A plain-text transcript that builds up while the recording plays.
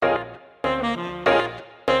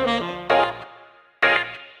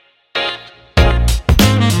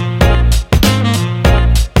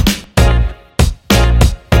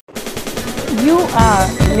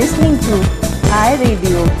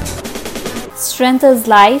iRadio. Strength is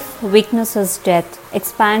life, weakness is death.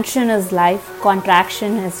 Expansion is life,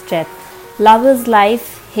 contraction is death. Love is life,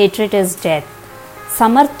 hatred is death.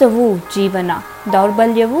 ಸಮರ್ಥವು ಜೀವನ,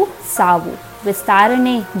 ದೌರ್ಬಲ್ಯವು ಸಾವು.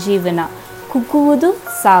 ವಿಸ್ತರಣೆ ಜೀವನ, ಕುಗ್ಗುವುದು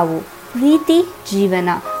ಸಾವು. ಪ್ರೀತಿ ಜೀವನ,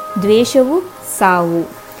 ದ್ವೇಷವು ಸಾವು.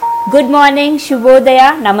 ಗುಡ್ ಮಾರ್ನಿಂಗ್, ಶುಭೋದಯ,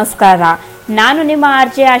 ನಮಸ್ಕಾರ. ನಾನು ನಿಮ್ಮ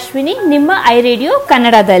ಆರ್.ಜೆ. ಅಶ್ವಿನಿ, ನಿಮ್ಮ iRadio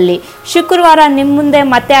ಕನ್ನಡದಲ್ಲಿ. ಶುಕ್ರವಾರ ನಿಮ್ಮ ಮುಂದೆ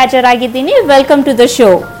ಮತ್ತೆ ಹಾಜರಾಗಿದ್ದೀನಿ. Welcome to the show.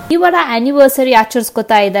 ಇವರ ಆನಿವರ್ಸರಿ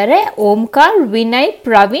ಆಚರಿಸ್ಕೊತಾ ಇದ್ದಾರೆ ಓಂಕಾರ್, ವಿನಯ್,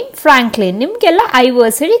 ಪ್ರವೀಣ್, ಫ್ರಾಂಕ್ಲಿನ್. ನಿಮಗೆಲ್ಲ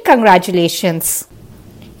ಆನಿವರ್ಸರಿ ಕಂಗ್ರ್ಯಾಚುಲೇಷನ್ಸ್.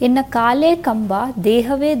 ಎನ್ನ ಕಾಲೇ ಕಂಬ,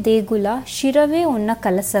 ದೇಹವೇ ದೇಗುಲ, ಶಿರವೇ ಒನ್ನ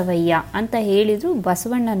ಕಲಸವಯ್ಯ ಅಂತ ಹೇಳಿದರು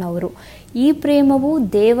ಬಸವಣ್ಣನವರು. ಈ ಪ್ರೇಮವು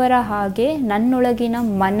ದೇವರ ಹಾಗೆ, ನನ್ನೊಳಗಿನ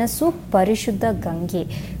ಮನಸ್ಸು ಪರಿಶುದ್ಧ ಗಂಗೆ.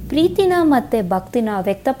 ಪ್ರೀತಿನ ಮತ್ತು ಭಕ್ತಿನ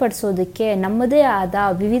ವ್ಯಕ್ತಪಡಿಸೋದಕ್ಕೆ ನಮ್ಮದೇ ಆದ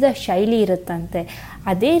ವಿವಿಧ ಶೈಲಿ ಇರುತ್ತಂತೆ.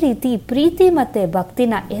 ಅದೇ ರೀತಿ ಪ್ರೀತಿ ಮತ್ತು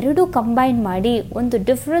ಭಕ್ತಿನ ಎರಡೂ ಕಂಬೈನ್ ಮಾಡಿ ಒಂದು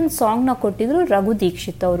ಡಿಫ್ರೆಂಟ್ ಸಾಂಗ್ನ ಕೊಟ್ಟಿದ್ರು ರಘು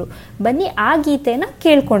ದೀಕ್ಷಿತ್ ಅವರು. ಬನ್ನಿ ಆ ಗೀತೆನ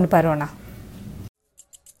ಕೇಳ್ಕೊಂಡು ಬರೋಣ.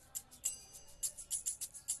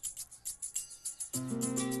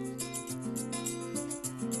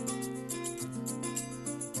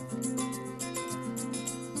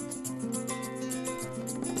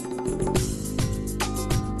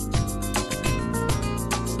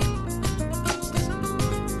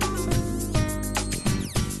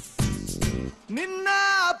 ನಿನ್ನ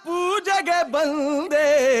ಪೂಜೆಗೆ ಬಂದೆ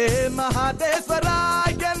ಮಹಾದೇಶ್ವರ,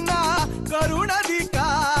 ಎನ್ನ ಕರುಣದಿ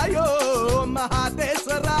ಕಾಯೋ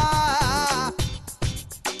ಮಹಾದೇಶ್ವರ.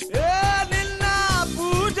 ನಿನ್ನ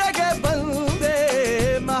ಪೂಜೆಗೆ ಬಂದೆ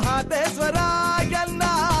ಮಹಾದೇಶ್ವರ, ಎನ್ನ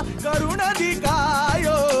ಕರುಣದಿ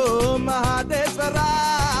ಕಾಯೋ ಮಹಾದೇಶ್ವರ.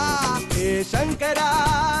 ಹೇ ಶಂಕರ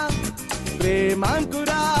ಪ್ರೇಮಾಂಕುರ,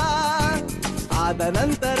 ಆದ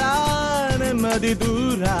ನಂತರ ನೆಮ್ಮದಿ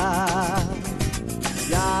ದೂರ.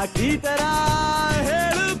 ಯಾಕೀ ತರ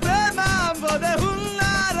ಹೇಳು ಪ್ರೇಮ ಎಂಬುದೇ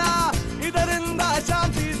ಹುನ್ನಾರ, ಇದರಿಂದ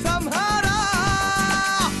ಶಾಂತಿ ಸಂಹಾರ.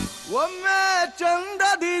 ಒಮ್ಮೆ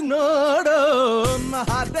ಚಂದದಿ ನೋಡೋ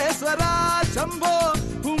ಮಹಾದೇಶ್ವರ, ಶಂಭೋ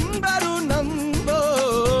ಹುಂಬರು ನಂಬೋ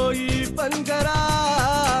ಈ ಪಂಕರ.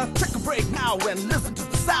 Take a break now and listen to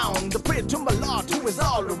the sound. The pray to my Lord who is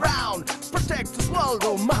all around. Protect this world,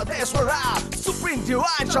 oh Mahadeshwara. Supreme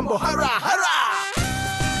divine Shambho Hara Hara.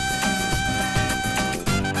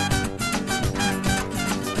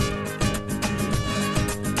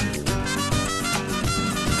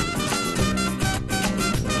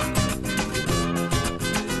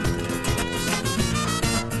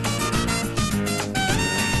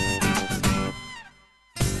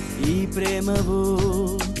 ಈ ಪ್ರೇಮವು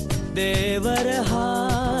ದೇವರ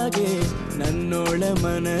ಹಾಗೆ, ನನ್ನೊಳ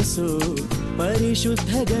ಮನಸ್ಸು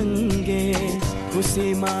ಪರಿಶುದ್ಧ ಗಂಗೆ. ಹುಸಿ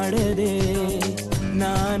ಮಾಡದೆ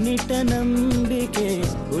ನಾನಿಟ್ಟ ನಂಬಿಕೆ,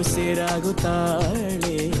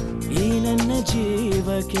 ಉಸಿರಾಗುತ್ತಾಳೆ ಈ ನನ್ನ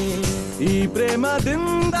ಜೀವಕ್ಕೆ. ಈ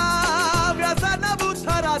ಪ್ರೇಮದಿಂದ ವ್ಯಸನವು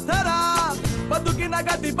ಥರ ಥರ, ಬದುಕಿನ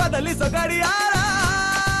ಗತಿ ಬದಲಿಸೋ ಗಡಿಯಾರ.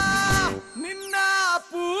 ನಿನ್ನ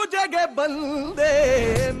ಪೂಜೆಗೆ ಬಂದೆ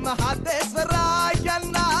ಮಹಾದೇಶ್ವರ,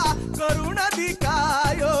 ಎನ್ನ ಕರುಣದಿ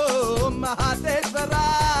ಕಾಯೋ ಮಹಾದೇಶ್ವರ.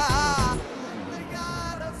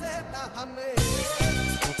 ಯಾರ ಸೇತ ಹಮೇ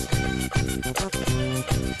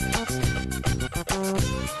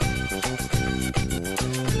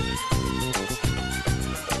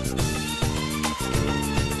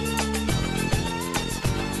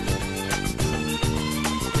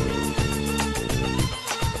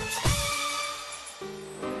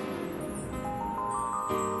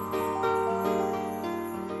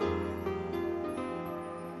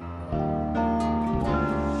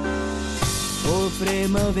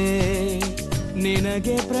ಪ್ರೇಮವೇ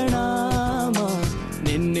ನಿನಗೆ ಪ್ರಣಾಮ,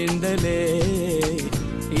 ನಿನ್ನಿಂದಲೇ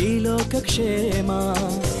ಈ ಲೋಕಕ್ಷೇಮ.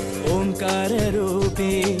 ಓಂಕಾರ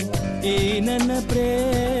ರೂಪಿ ಈ ನನ್ನ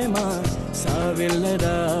ಪ್ರೇಮ, ಸಾವಿಲ್ಲದ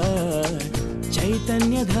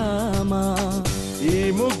ಚೈತನ್ಯ ಧಾಮ. ಈ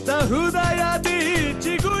ಮುಕ್ತ ಹೃದಯದಿ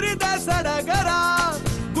ಚಿಗುರಿದ ಸಡಗರ,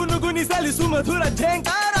 ಗುನುಗುನಿಸಲಿ ಸುಮಧುರ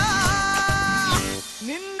ಝೇಂಕಾರ.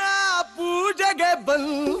 ನಿನ್ನ ಪೂಜೆಗೆ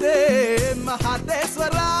ಬಂದೆ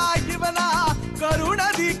ಮಹಾದೇಶ್ವರ, ಇವನ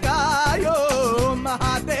ಕರುಣದಿ ಕಾಯೋ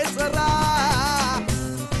ಮಹಾದೇಶ್ವರ.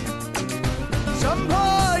 ಶಂಭೋ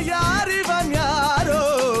ಯಾರಿವನ್ಯಾರೋ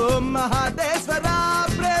ಮಹಾದೇಶ್ವರ,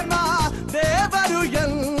 ಪ್ರೇಮ ದೇವರು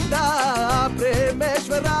ಎಂದ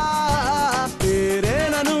ಪ್ರೇಮೇಶ್ವರ.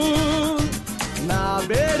 ಬೇರೇನನು ನಾ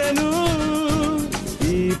ಬೇಡನು,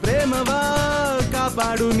 ಈ ಪ್ರೇಮವ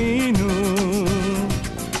ಕಾಪಾಡು ನೀನು.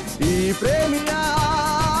 ಈ ಪ್ರೇಮಿಯ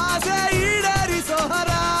ಆಸೆ ಈಡೇರಿಸೋ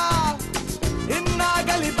ಹರ,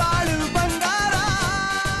 ಇನ್ನಾಗಲಿ ಬಾಳು ಬಂಗಾರ.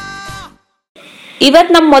 ಇವತ್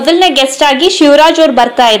ನಮ್ ಮೊದಲನೇ ಗೆಸ್ಟ್ ಆಗಿ ಶಿವರಾಜ್ ಅವ್ರು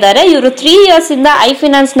ಬರ್ತಾ ಇದ್ದಾರೆ. ಇವರು 3 years ಇಂದ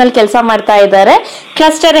iFinance ನಲ್ಲಿ ಕೆಲಸ ಮಾಡ್ತಾ ಇದ್ದಾರೆ,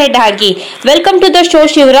 ಕ್ಲಸ್ಟರ್ ಹೆಡ್ ಆಗಿ. Welcome to the show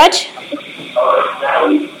Shivraj.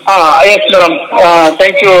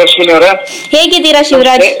 Thank you Ashwini ಅವರೇ. ಹೇಗಿದ್ದೀರಾ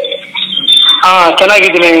ಶಿವರಾಜ್?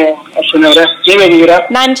 ಚೆನ್ನಾಗಿದ್ದೀನಿ ಅಶ್ವಿನಿ ಅವರೇ, ನೀವ್ ಹೇಗಿದ್ದೀರಾ?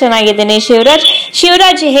 ನಾನ್ ಚೆನ್ನಾಗಿದ್ದೀನಿ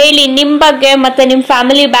ಶಿವರಾಜ್ ಹೇಳಿ ನಿಮ್ ಬಗ್ಗೆ ಮತ್ತೆ ನಿಮ್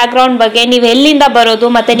ಫ್ಯಾಮಿಲಿ ಬ್ಯಾಕ್ ಗ್ರೌಂಡ್ ಬಗ್ಗೆ, ನೀವ್ ಎಲ್ಲಿಂದ ಬರೋದು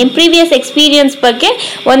ಮತ್ತೆ ನಿಮ್ ಪ್ರೀವಿಯಸ್ ಎಕ್ಸ್ಪೀರಿಯನ್ಸ್ ಬಗ್ಗೆ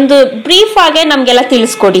ಒಂದು ಬ್ರೀಫ್ ಆಗಿ ನಮ್ಗೆಲ್ಲ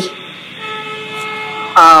ತಿಳಿಸ್ಕೊಡಿ.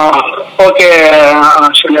 ಓಕೆ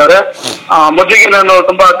ಅಶ್ವಿನಿ ಅವರೇ, ಮೊದಲಿಗೆ ನಾನು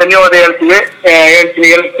ತುಂಬಾ ಧನ್ಯವಾದ ಹೇಳ್ತೀನಿ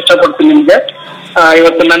ಹೇಳಕ್ ಇಷ್ಟಪಡ್ತೀನಿ ನಿಮ್ಗೆ.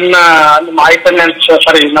 ಇವತ್ತು ನಮ್ಮ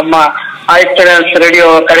iFinance ರೇಡಿಯೋ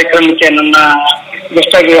ಕಾರ್ಯಕ್ರಮಕ್ಕೆ ನನ್ನ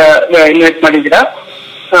ಗೆಸ್ಟ್ ಆಗಿ ಇನ್ವೈಟ್ ಮಾಡಿದ್ದೀರಾ.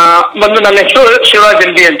 ಬಂದು ನನ್ನ ಹೆಸರು ಶಿವರಾಜ್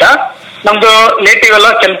ಎಲ್ಡಿ ಅಂತ. ನಮ್ದು ನೇಟಿವ್ ಎಲ್ಲ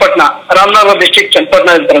ಚನ್ನಪಟ್ಟಣ, ರಾಮನಗರ ಡಿಸ್ಟ್ರಿಕ್ಟ್ ಚನ್ನಪಟ್ಟಣ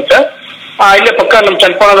ಬರುತ್ತೆ. ಇಲ್ಲೇ ಪಕ್ಕ ನಮ್ಮ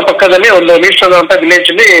ಚನ್ನಪಟ್ಟಣದ ಪಕ್ಕದಲ್ಲಿ ಒಂದು ನೀರ್ಸೋದು ಅಂತ ವಿಲೇಜ್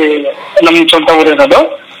ಅಲ್ಲಿ ನಮ್ ಸ್ವಂತ ಊರಿರೋದು.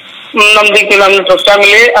 ನನ್ನ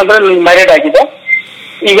ಫ್ಯಾಮಿಲಿ ಅಂದ್ರೆ ಮ್ಯಾರಿಡ್ ಆಗಿದೆ.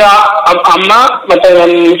 ಈಗ ಅಮ್ಮ ಮತ್ತೆ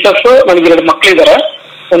ನನ್ನ ಮಿಸಸ್, ನನಗೆ 2 ಮಕ್ಳಿದ್ದಾರೆ,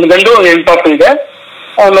 ಒಂದು ಗಂಡು ಒಂದು ಹೆಣ್ಪಾಪು ಇದೆ.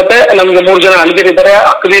 ಮತ್ತೆ ನಮ್ಗೆ 3 ಜನ ಅಣ್ಣದಿರಿದ್ದಾರೆ,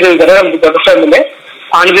 ಅಕ್ಕದಿರು ಇದ್ದಾರೆ. ನಮ್ದು ದೊಡ್ಡ ಫ್ಯಾಮಿಲಿ.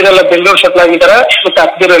 ಅಣ್ಣದಿರೆಲ್ಲ ಬೆಂಗಳೂರು ಸೆಟ್ಲ್ ಆಗಿದ್ದಾರೆ, ಮತ್ತೆ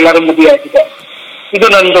ಅಕ್ಕದಿರು ಎಲ್ಲರೂ ಮದುವೆ ಆಗಿದೆ. ಇದು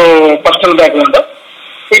ನಂದು ಪರ್ಸನಲ್ ಬ್ಯಾಕ್ ಗ್ರೌಂಡ್.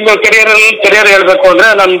 ಇನ್ನು ಕೆರಿಯರ್ ಹೇಳ್ಬೇಕು ಅಂದ್ರೆ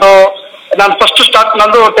ನಾನು ಫಸ್ಟ್ ಸ್ಟಾರ್ಟ್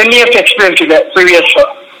ನಂದು 10 years ಎಕ್ಸ್ಪೀರಿಯನ್ಸ್ ಇದೆ ಪ್ರೀವಿಯಸ್.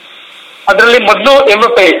 ಅದರಲ್ಲಿ ಮೊದಲು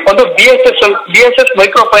MFI ಒಂದು BSS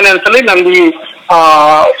ಮೈಕ್ರೋ ಫೈನಾನ್ಸ್ ಅಲ್ಲಿ ನಂದು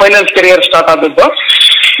ಫೈನಾನ್ಸ್ ಕೆರಿಯರ್ ಸ್ಟಾರ್ಟ್ ಆದದ್ದು.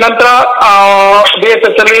 ನಂತರ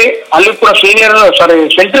BSS ಅಲ್ಲಿ ಅಲ್ಲಿ ಕೂಡ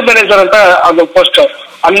ಸೆಂಟ್ರಿ ಮ್ಯಾನೇಜರ್ ಅಂತ ಅದು ಪೋಸ್ಟ್.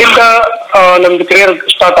 ಅಲ್ಲಿಂದ ನಮ್ದು ಕೆರಿಯರ್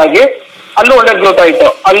ಸ್ಟಾರ್ಟ್ ಆಗಿ ಅಲ್ಲೂ ಒಳ್ಳೆ ಗ್ರೋತ್ ಆಯ್ತು.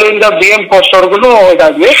 ಅಲ್ಲಿಂದ BM ಪೋಸ್ಟ್ ವರ್ಗು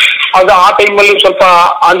ಇದಾದ್ವಿ. ಅದು ಆ ಟೈಮಲ್ಲಿ ಸ್ವಲ್ಪ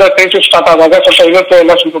ಆಂಧ್ರ ಕ್ರೈಸಿಸ್ ಸ್ಟಾರ್ಟ್ ಆದಾಗ ಸ್ವಲ್ಪ MFI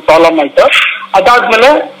ಎಲ್ಲ ಸ್ವಲ್ಪ ಪ್ರಾಬ್ಲಮ್ ಆಯ್ತು.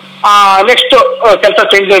 ಅದಾದ್ಮೇಲೆ ನೆಕ್ಸ್ಟ್ ಕೆಲಸ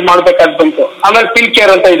ಚೇಂಜ್ ಮಾಡ್ಬೇಕಾದ್ ಬಂತು. ಆಮೇಲೆ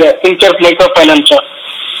ಪಿಲ್ಕೇರ್ ಅಂತ ಇದೆ, ಪಿಲ್ಕೇರ್ ಮೈಕ್ರೋ ಫೈನಾನ್ಸ್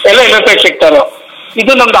ಎಲ್ಲ MFI ಸೆಕ್ಟರ್.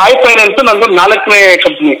 ಇದು ನಮ್ದು iFinance ನಂದು 4ನೇ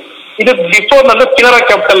ಕಂಪ್ನಿ. ಇದು ಬಿಫೋರ್ ನಂದು ಕಿನರಾ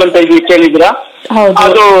ಕ್ಯಾಪಿಟಲ್ ಅಂತ ಇದೆ, ಕೇಳಿದ್ರ?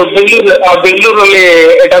 ಅದು ಬೆಂಗಳೂರಲ್ಲಿ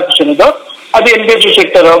ಹೆಡ್ ಆಫೀಸ್ ಇರೋದು. ಅದು NBFC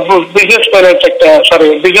sector, business finance sector,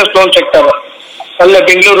 business loan sector. ಅಲ್ಲೇ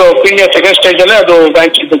ಬೆಂಗಳೂರು ಪ್ರೀಮಿಯರ್ ಸೆಕೆಂಡ್ ಸ್ಟೇಜ್ ಅಲ್ಲಿ ಅದು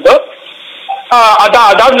ಬ್ರಾಂಚ್ ಇದ್ದದ್ದು.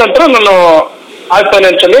 ಅದಾದ ನಂತರ ನಾನು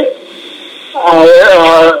iFinance ಅಲ್ಲಿ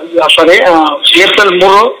ಏಪ್ರಿಲ್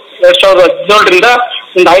 3, 2017ರಿಂದ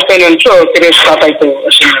ಒಂದು iFinance ಕೆರಿಯರ್ ಸ್ಟಾರ್ಟ್ ಆಯ್ತು.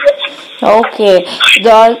 ಓಕೆ,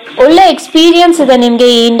 ಒಳ್ಳೆ ಎಕ್ಸ್ಪೀರಿಯನ್ಸ್ ಇದೆ ನಿಮ್ಗೆ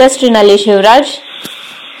ಈ ಇಂಡಸ್ಟ್ರಿನಲ್ಲಿ ಶಿವರಾಜ್.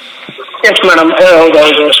 ಎಸ್ ಮೇಡಮ್,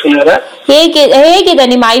 ಹೌದು ಅಶ್ವಿನಿ ಅವರೇ. ಹೇಗಿದೆ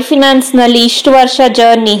ನಿಮ್ಮ iFinance ನಲ್ಲಿ ಇಷ್ಟು ವರ್ಷ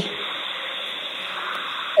ಜರ್ನಿ?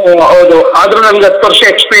 ಹೌದು, ಆದ್ರೂ ನಮ್ಗೆ 10 ವರ್ಷ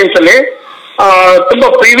ಎಕ್ಸ್ಪೀರಿಯನ್ಸ್ ಅಲ್ಲಿ ತುಂಬಾ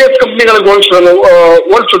ಪ್ರೀವಿಯಸ್ ಕಂಪ್ನಿಗಳಿಗೆ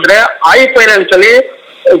ಹೋಲಿಸಿದ್ರೆ iFinance ಅಲ್ಲಿ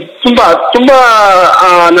ತುಂಬಾ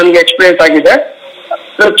ನನ್ಗೆ ಎಕ್ಸ್ಪೀರಿಯನ್ಸ್ ಆಗಿದೆ.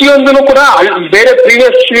 ಪ್ರತಿಯೊಂದನ್ನು ಕೂಡ ಬೇರೆ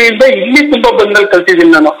ಪ್ರೀವಿಯಸ್ ಇಂದ ಇಲ್ಲಿ ತುಂಬಾ ಬಂದಲ್ಲಿ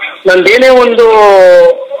ಕಲ್ತಿದ್ದೀನಿ ನಾನು. ನಂದೇನೇ ಒಂದು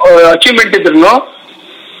ಅಚೀವ್ಮೆಂಟ್ ಇದ್ರು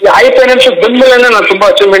iFinance ಬಂದ್ಮೇಲೆ ನಾನು ತುಂಬಾ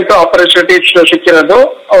ಅಚೀವ್ಮೆಂಟ್ ಆಪರ್ಚುನಿಟೀಸ್ ಸಿಕ್ಕಿರೋದು.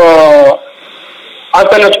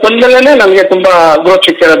 iFinance ಬಂದ್ಮೇಲೆ ನನ್ಗೆ ತುಂಬಾ ಗ್ರೋತ್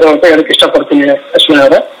ಸಿಕ್ಕಿರೋದು ಅಂತ ಹೇಳಕ್ ಇಷ್ಟಪಡ್ತೀನಿ ಅಶ್ವಿನಿ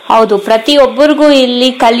ಅವರೇ. ಹೌದು, ಪ್ರತಿಯೊಬ್ಬರಿಗೂ ಇಲ್ಲಿ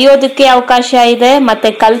ಕಲಿಯೋದಕ್ಕೆ ಅವಕಾಶ ಇದೆ, ಮತ್ತೆ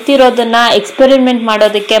ಕಲ್ತಿರೋದನ್ನ ಎಕ್ಸ್ಪೆರಿಮೆಂಟ್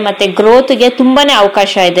ಮಾಡೋದಕ್ಕೆ ಮತ್ತೆ ಗ್ರೋತ್ಗೆ ತುಂಬಾನೇ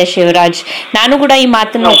ಅವಕಾಶ ಇದೆ ಶಿವರಾಜ್. ನಾನು ಕೂಡ ಈ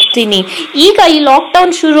ಮಾತನ್ನ ಒಪ್ತೀನಿ. ಈಗ ಈ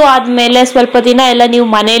ಲಾಕ್ಡೌನ್ ಶುರು ಆದ್ಮೇಲೆ ಸ್ವಲ್ಪ ದಿನ ಎಲ್ಲ ನೀವು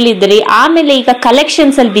ಮನೇಲಿದ್ರಿ, ಆಮೇಲೆ ಈಗ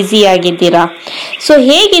ಕಲೆಕ್ಷನ್ಸ್ ಅಲ್ಲಿ ಬ್ಯುಸಿ ಆಗಿದ್ದೀರಾ. ಸೊ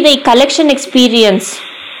ಹೇಗಿದೆ ಈ ಕಲೆಕ್ಷನ್ ಎಕ್ಸ್ಪೀರಿಯನ್ಸ್?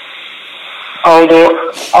 ಹೌದು,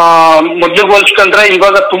 ಮೊದ್ಲಿಗೆ ಹೋಲಿಸ್ಕೊಂಡ್ರೆ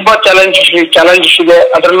ಇವಾಗ ತುಂಬಾ ಚಾಲೆಂಜಸ್ ಇದೆ,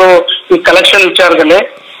 ಅದರಲ್ಲೂ ಈ ಕಲೆಕ್ಷನ್ ವಿಚಾರದಲ್ಲಿ.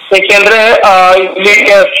 ಯಾಕೆಂದ್ರೆ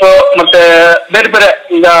ಮತ್ತೆ ಬೇರೆ ಬೇರೆ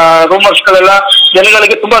ಈಗ ರೂಮರ್ಸ್ ಗಳೆಲ್ಲ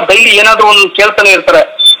ಜನಗಳಿಗೆ ತುಂಬಾ ಡೈಲಿ ಏನಾದ್ರು ಒಂದು ಕೇಳ್ತಾನೆ ಇರ್ತಾರೆ.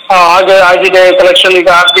 ಆಗಿದೆ ಕಲೆಕ್ಷನ್, ಈಗ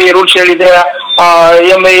RBI ರೂಲ್ಸ್ ಹೇಳಿದೆ,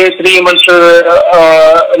 EMI 3 months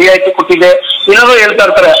ರಿಯಾಯಿತಿ ಕೊಟ್ಟಿದೆ, ಏನಾದ್ರು ಹೇಳ್ತಾ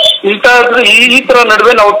ಇರ್ತಾರೆ. ಈ ತರ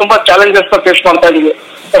ನಡುವೆ ನಾವು ತುಂಬಾ ಚಾಲೆಂಜಸ್ ಫೇಸ್ ಮಾಡ್ತಾ ಇದೀವಿ.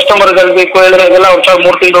 ಕಸ್ಟಮರ್ಗಳಿಗೆ ಹೇಳಿದ್ರೆಲ್ಲ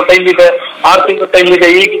 3 ತಿಂಗಳು ಟೈಮ್ ಇದೆ, 6 ತಿಂಗಳು ಟೈಮ್ ಇದೆ,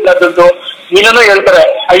 ಈಗಿಲ್ಲದ್ದು ಏನೇನೋ ಹೇಳ್ತಾರೆ.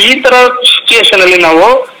 ಈ ತರ ಸಿಚುಯೇಷನ್ ಅಲ್ಲಿ ನಾವು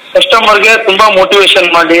ಕಸ್ಟಮರ್ಗೆ ತುಂಬಾ ಮೋಟಿವೇಶನ್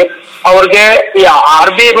ಮಾಡಿ ಅವ್ರಿಗೆ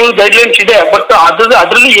RBI ರೂಲ್ ಗೈಡ್ಲೈನ್ಸ್ ಇದೆ, ಬಟ್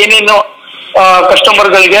ಅದ್ರಲ್ಲಿ ಏನೇನು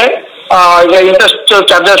ಕಸ್ಟಮರ್ಗಳಿಗೆ ಈಗ ಇಂಟ್ರೆಸ್ಟ್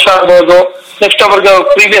ಚಾರ್ಜಸ್ ಆಗ್ಬೋದು, ನೆಕ್ಸ್ಟ್ ಅವ್ರಿಗೆ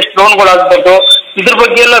ಪ್ರೀವಿಯಸ್ ಲೋನ್ಗಳಾಗ್ಬೋದು, ಇದ್ರ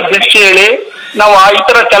ಬಗ್ಗೆ ಎಲ್ಲ ಬಿಡಿಸಿ ಹೇಳಿ ನಾವು ಈ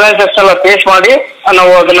ತರ ಚಾಲೆಂಜಸ್ ಎಲ್ಲ ಫೇಸ್ ಮಾಡಿ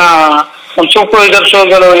ನಾವು ಅದನ್ನ ನಮ್ಮ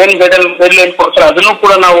ಸೂಪರ್ವೈಸರ್ಸ್ಗಳು ಏನ್ ಗೈಡ್ಲೈನ್ ಕೊಡ್ತಾರೆ ಅದನ್ನು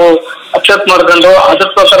ಕೂಡ ನಾವು ಅಕ್ಸೆಪ್ಟ್ ಮಾಡ್ಕೊಂಡು ಅದ್ರ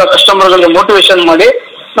ಪ್ರಕಾರ ಕಸ್ಟಮರ್ಗಳಿಗೆ ಮೋಟಿವೇಶನ್ ಮಾಡಿ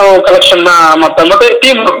ನಾವು ಕಲೆಕ್ಷನ್ ಮಾಡ್ತಾರೆ. ಮತ್ತೆ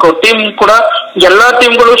ಟೀಮ್ ಕೂಡ ಎಲ್ಲಾ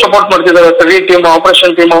ಟೀಮ್ಗಳು ಸಪೋರ್ಟ್ ಮಾಡ್ತಿದ್ದಾರೆ. Credit team,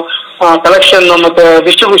 operation team, collection ಮತ್ತೆ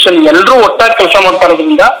ಡಿಸ್ಟ್ರಿಬ್ಯೂಷನ್ ಎಲ್ಲರೂ ಒಟ್ಟಾಗಿ ಕೆಲಸ ಮಾಡ್ತಾ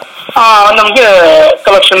ಇರೋದ್ರಿಂದ ನಮ್ಗೆ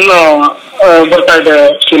ಕಲೆಕ್ಷನ್ ಬರ್ತಾ ಇದೆ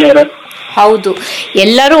ಸೀನಿಯರ್. ಹೌದು,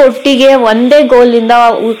 ಎಲ್ಲರೂ ಒಟ್ಟಿಗೆ ಒಂದೇ ಗೋಲಿಂದ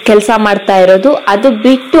ಕೆಲಸ ಮಾಡ್ತಾ ಇರೋದು. ಅದು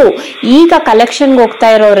ಬಿಟ್ಟು ಈಗ ಕಲೆಕ್ಷನ್ಗೆ ಹೋಗ್ತಾ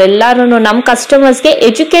ಇರೋರೆಲ್ಲರೂ ನಮ್ಮ ಕಸ್ಟಮರ್ಸ್ಗೆ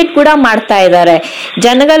ಎಜುಕೇಟ್ ಕೂಡ ಮಾಡ್ತಾ ಇದ್ದಾರೆ.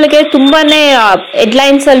 ಜನಗಳಿಗೆ ತುಂಬಾನೇ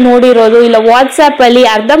ಹೆಡ್ಲೈನ್ಸ್ ಅಲ್ಲಿ ನೋಡಿರೋದು ಇಲ್ಲ ವಾಟ್ಸ್ಆಪ್ ಅಲ್ಲಿ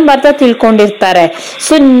ಅರ್ಧಂಬರ್ಧ ತಿಳ್ಕೊಂಡಿರ್ತಾರೆ.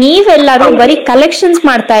 ಸೊ ನೀವೆಲ್ಲರೂ ಬರೀ ಕಲೆಕ್ಷನ್ಸ್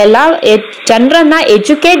ಮಾಡ್ತಾ ಇಲ್ಲ, ಜನರನ್ನ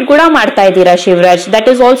ಎಜುಕೇಟ್ ಕೂಡ ಮಾಡ್ತಾ ಇದ್ದೀರಾ Shivraj. That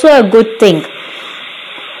is also a good thing.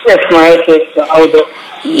 ಹೌದು.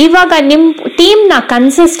 ಇವಾಗ ನಿಮ್ ಟೀಮ್ ನ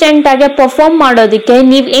ಕನ್ಸಿಸ್ಟೆಂಟ್ ಆಗಿ ಪರ್ಫಾರ್ಮ್ ಮಾಡೋದಕ್ಕೆ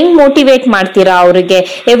ನೀವ್ ಹೆಂಗ್ ಮೋಟಿವೇಟ್ ಮಾಡ್ತೀರಾ? ಅವ್ರಿಗೆ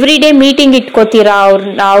ಎವ್ರಿ ಡೇ ಮೀಟಿಂಗ್ ಇಟ್ಕೋತೀರಾ?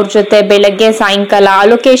 ಅವ್ರ ಜೊತೆ ಬೆಳಗ್ಗೆ ಸಾಯಂಕಾಲ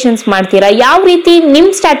ಅಲೋಕೇಶನ್ಸ್ ಮಾಡ್ತೀರಾ? ಯಾವ ರೀತಿ ನಿಮ್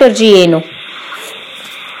ಸ್ಟ್ರಾಟಜಿ ಏನು?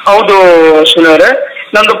 ಹೌದು ಸುನೀವ್ರೆ,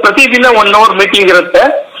 ನಂದು ಪ್ರತಿದಿನ 1 hour ಮೀಟಿಂಗ್ ಇರುತ್ತೆ.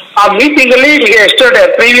 ಆ ಮೀಟಿಂಗ್ ಅಲ್ಲಿ ಈಗ ಎಸ್ಟರ್ಡೇ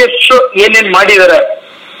ಪ್ರೀವಿಯಸ್ ಏನೇನ್ ಮಾಡಿದಾರೆ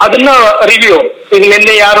ಅದನ್ನ ರಿವ್ಯೂ, ಈಗ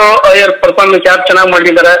ನಿನ್ನೆ ಯಾರು ಪರ್ಫಾರ್ಮೆನ್ಸ್ ಯಾರು ಚೆನ್ನಾಗಿ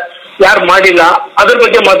ಮಾಡಿದ್ದಾರೆ, ಯಾರು ಮಾಡಿಲ್ಲ ಅದ್ರ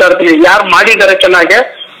ಬಗ್ಗೆ ಮಾತಾಡ್ತೀನಿ. ಯಾರು ಮಾಡಿದ್ದಾರೆ ಚೆನ್ನಾಗಿ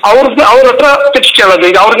ಅವ್ರ ಹತ್ರ ಟಿಪ್ಸ್ ಕೇಳೋದು.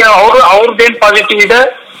 ಈಗ ಅವ್ರದ್ದೇನ್ ಪಾಸಿಟಿವ್ ಇದೆ,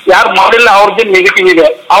 ಯಾರು ಮಾಡಿಲ್ಲ ಅವ್ರದ್ದೇನ್ ನೆಗೆಟಿವ್ ಇದೆ,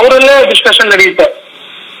 ಅವರಲ್ಲೇ ಡಿಸ್ಕಷನ್ ನಡೆಯುತ್ತೆ.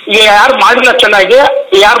 ಈಗ ಯಾರು ಮಾಡಿಲ್ಲ ಚೆನ್ನಾಗಿ,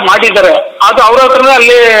 ಯಾರು ಮಾಡಿದ್ದಾರೆ ಅದು ಅವ್ರ ಹತ್ರನೇ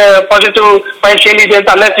ಅಲ್ಲಿ ಪಾಸಿಟಿವ್ ಪಾಯಿಂಟ್ಸ್ ಏನಿದೆ ಅಂತ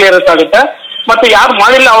ಅಲ್ಲೇ ಕ್ಲಿಯರೆನ್ಸ್ ಆಗುತ್ತೆ. ಮತ್ತೆ ಯಾರು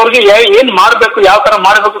ಮಾಡಿಲ್ಲ ಅವ್ರಿಗೆ ಏನ್ ಮಾಡ್ಬೇಕು, ಯಾವ ತರ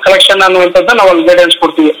ಮಾಡ್ಬೇಕು ಕಲೆಕ್ಷನ್ ಅನ್ನುವಂಥದ್ದು ನಾವು ಅಲ್ಲಿ ಗೈಡೆನ್ಸ್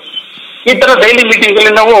ಕೊಡ್ತೀವಿ. ಈ ತರ ಡೈಲಿ ಮೀಟಿಂಗ್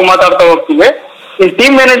ಅಲ್ಲಿ ನಾವು ಮಾತಾಡ್ತಾ ಹೋಗ್ತೀವಿ. ಈ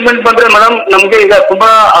ಟೀಮ್ ಮ್ಯಾನೇಜ್ಮೆಂಟ್ ಬಂದ್ರೆ ಮೇಡಮ್ ನಮ್ಗೆ ಈಗ ತುಂಬಾ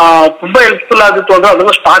ಹೆಲ್ಪ್ಫುಲ್ ಆಗಿತ್ತು ಅಂದ್ರೆ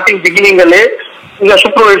ಅದನ್ನು ಸ್ಟಾರ್ಟಿಂಗ್ ಬಿಗಿನಿಂಗ್ ಅಲ್ಲಿ ಈಗ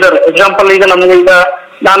ಸೂಪರ್ವೈಸರ್ ಎಕ್ಸಾಂಪಲ್, ಈಗ ನಮ್ಗೆ ಈಗ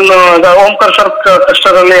ನಾನು ಓಂಕಾರ್ ಸರ್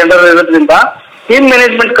ಕ್ಲಸ್ಟರ್ ಅಲ್ಲಿ ಎಂಡರ್ ಇರೋದ್ರಿಂದ ಟೀಮ್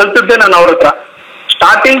ಮ್ಯಾನೇಜ್ಮೆಂಟ್ ಕಲ್ತಿದ್ದೆ ನಾನು ಅವ್ರ ಹತ್ರ.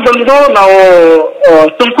 ಸ್ಟಾರ್ಟಿಂಗ್ ಬಂದು ನಾವು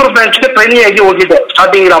ತುಮಕೂರು ಬ್ರಾಂಚ್ಗೆ ಟ್ರೈನಿಂಗ್ ಆಗಿ ಹೋಗಿದ್ದೆ.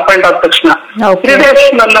 ಸ್ಟಾರ್ಟಿಂಗ್ ಅಪಾಯಿಂಟ್ ಆದ ತಕ್ಷಣ 3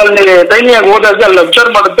 days ನನ್ನ ಅಲ್ಲಿ ಟ್ರೈನಿಂಗ್ ಆಗಿ ಹೋದಾಗ ಅಲ್ಲಿ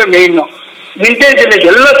ಅಬ್ಸರ್ವ್ ಮಾಡುತ್ತೆ ಮೇನ್ ವಿಂಟೇಜ್ ಎಲೆಗಳು,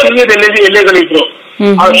 ಎಲ್ಲ ಸೀನಿಯರ್ ಎಲೆಗಳಿದ್ರು.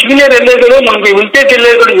 ಆ ಸೀನಿಯರ್ ಎಲೆಗಳು ನಮ್ಗೆ ವಿಂಟೇಜ್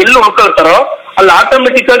ಎಲೆಗಳು ಎಲ್ಲಿ ಉಳ್ಕೊಳ್ತಾರೋ ಅಲ್ಲಿ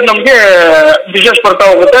ಆಟೋಮೆಟಿಕ್ ಆಗಿ ನಮ್ಗೆ ಬಿಸ್ನೆಸ್ ಬರ್ತಾ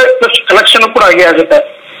ಹೋಗುತ್ತೆ, ಪ್ಲಸ್ ಕಲೆಕ್ಷನ್ ಕೂಡ ಹಾಗೆ ಆಗುತ್ತೆ.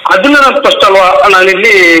 ಅದನ್ನ ನಾನು ಫಸ್ಟ್ ಅಲ್ವಾ ನಾನು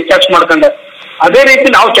ಇಲ್ಲಿ ಕ್ಯಾಚ್ ಮಾಡ್ಕೊಂಡೆ. ಅದೇ ರೀತಿ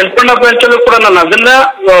ನಾವು ಚನ್ನಪಟ್ಟಣ ಬ್ರಾಂಚ್ ಅಲ್ಲೂ ಕೂಡ ನಾನು ಅದನ್ನ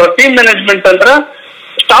ಟೀಮ್ ಮ್ಯಾನೇಜ್ಮೆಂಟ್ ಅಂದ್ರೆ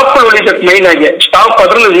ಸ್ಟಾಫ್ಗಳು ಉಳಿಬೇಕು ಮೈನ್ ಆಗಿ. ಸ್ಟಾಫ್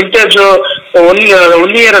ಅದ್ರಲ್ಲಿ ವಿಂಟೇಜ್ 1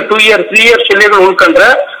 year 2 year 3 years ಎಲೆಗಳು ಉಳ್ಕೊಂಡ್ರೆ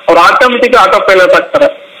ಅವ್ರು ಆಟೋಮೆಟಿಕ್ ಆಟೋ ಪೈಲಟ್ ಆಗ್ತಾರೆ.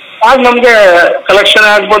 ಆಗ ನಮ್ಗೆ ಕಲೆಕ್ಷನ್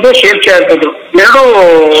ಆಗ್ಬೋದು, ಸೇಲ್ಸ್ ಆಗ್ಬೋದು, ಎರಡೂ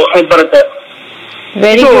ಬರುತ್ತೆ.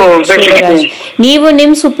 Very good. ನೀವು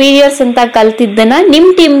ನಿಮ್ ಸುಪೀರಿಯರ್ಸ್ ಅಂತ ಕಲ್ತಿದ್ದನ್ನ ನಿಮ್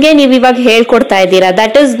ಟೀಮ್ಗೆ ನೀವು ಇವಾಗ ಹೇಳ್ಕೊಡ್ತಾ ಇದ್ದೀರಾ.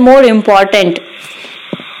 That is more important.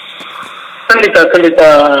 ಖಂಡಿತ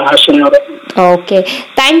ಅಶ್ವಿನಿ ಅವರೇ. ಓಕೆ,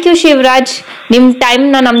 ಥ್ಯಾಂಕ್ ಯು ಶಿವರಾಜ್, ನಿಮ್ ಟೈಮ್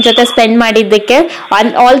ನ ನಮ್ ಜೊತೆ ಸ್ಪೆಂಡ್ ಮಾಡಿದ್ದಕ್ಕೆ.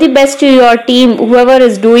 All the best to your team, whoever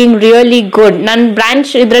is doing really good. ನಾನು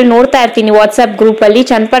ಬ್ರಾಂಚ್ ಇದ್ರಲ್ಲಿ ನೋಡ್ತಾ ಇರ್ತೀನಿ ವಾಟ್ಸ್ಆಪ್ ಗ್ರೂಪ್ ಅಲ್ಲಿ.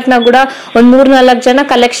 ಚನ್ನಪಟ್ಟಣ ಕೂಡ ಒಂದ್ 3-4 ಜನ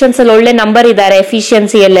ಕಲೆಕ್ಷನ್ಸ್ ಅಲ್ಲಿ ಒಳ್ಳೆ ನಂಬರ್ ಇದ್ದಾರೆ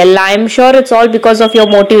ಎಫಿಷಿಯನ್ಸಿಯಲ್ಲೆಲ್ಲ. I am sure it's all because of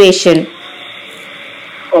your motivation.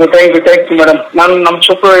 Thank you madam. ನಾನು ನಮ್ಮ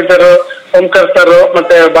ಸೂಪರ್ವೈಸರ್ ಓಂಕಾರ್ ಸರ್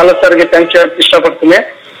ಮತ್ತೆ ಬಾಲ ಸರ್ಗೆ ಥ್ಯಾಂಕ್ಸ್ ಹೇಳಕ್ ಇಷ್ಟಪಡ್ತೀನಿ.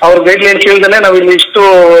 ಅವ್ರ ಗೈಡ್ಲೈನ್ಸ್ ಇಲ್ದೇನೆ ನಾವು ಇಲ್ಲಿ ಇಷ್ಟು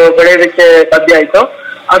ಬೆಳೆಯೋದಕ್ಕೆ ಸಾಧ್ಯ ಆಯ್ತು.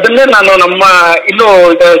 ಅದನ್ನೇ ನಾನು ನಮ್ಮ ಇಲ್ಲೂ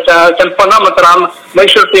ಚನ್ನಪಟ್ಟಣ ಮತ್ತೆ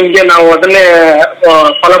ಮೈಸೂರು ಟೀಮ್ಗೆ ನಾವು ಅದನ್ನೇ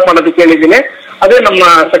ಫಾಲೋ ಅಪ್ ಮಾಡೋದಕ್ಕೆ ಹೇಳಿದ್ದೀನಿ. ಅದೇ ನಮ್ಮ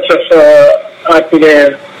ಸಕ್ಸಸ್ ಆಗ್ತಿದೆ.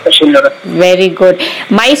 Very good.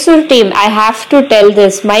 Mysuru team, I have to tell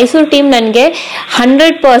this, Mysuru team ನನಗೆ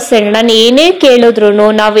 100% ನಾನು ಏನೇ ಕೇಳಿದ್ರು,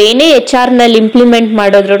 ನಾವ್ ಏನೇ HR ನಲ್ಲಿ ಇಂಪ್ಲಿಮೆಂಟ್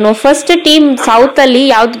ಮಾಡಿದ್ರು, ಫಸ್ಟ್ ಟೀಮ್ ಸೌತ್ ಅಲ್ಲಿ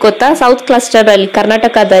ಯಾವ್ದು ಗೊತ್ತಾ, ಸೌತ್ ಕ್ಲಸ್ಟರ್ ಅಲ್ಲಿ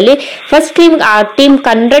ಕರ್ನಾಟಕದಲ್ಲಿ ಫಸ್ಟ್ ಟೀಮ್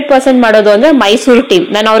 100% ಮಾಡೋದು ಅಂದ್ರೆ ಮೈಸೂರು ಟೀಮ್.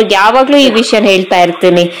 ನಾನು ಅವ್ರಿಗೆ ಯಾವಾಗ್ಲೂ ಈ ವಿಷಯ ಹೇಳ್ತಾ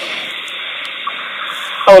ಇರ್ತೀನಿ.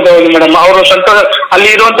 ಹೌದೌದು ಮೇಡಮ್, ಅವರು ಸ್ವಂತ ಅಲ್ಲಿ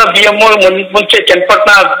ಇರುವಂತ BMO ಮುಂಚೆ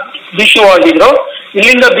ಚನ್ನಪಟ್ಟಣ BCO ಆಗಿದ್ರು.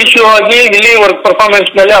 ಇಲ್ಲಿಂದ BCO ಆಗಿ ಇಲ್ಲಿ ವರ್ಕ್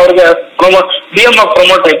ಪರ್ಫಾರ್ಮೆನ್ಸ್ ಮೇಲೆ ಅವ್ರಿಗೆ BM ಆಗಿ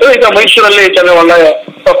ಪ್ರಮೋಟ್ ಆಯ್ತು. ಈಗ ಮೈಸೂರಲ್ಲಿ ಚೆನ್ನಾಗಿ ಒಳ್ಳೆ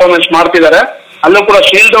ಪರ್ಫಾರ್ಮೆನ್ಸ್ ಮಾಡ್ತಿದ್ದಾರೆ. ಅಲ್ಲೂ ಕೂಡ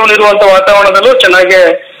ಶೀಲ್ ಡೌನ್ ಇರುವಂತ ವಾತಾವರಣದಲ್ಲೂ ಚೆನ್ನಾಗಿ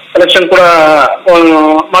ಕಲೆಕ್ಷನ್ ಕೂಡ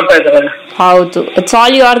ಮಾಡ್ತಾ ಇದ್ದಾರೆ. ಹೌದು, it's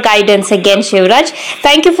all your guidance again Shivraj.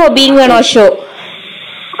 Thank you for being on our show.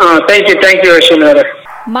 Thank you Ashwini ಅವರೇ.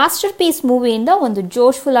 ಮಾಸ್ಟರ್ ಪೀಸ್ ಮೂವಿಯಿಂದ ಒಂದು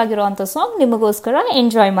ಜೋಶ್ಫುಲ್ ಆಗಿರುವಂತ ಸಾಂಗ್ ನಿಮಗೋಸ್ಕರ,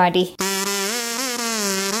 ಎಂಜಾಯ್ ಮಾಡಿ.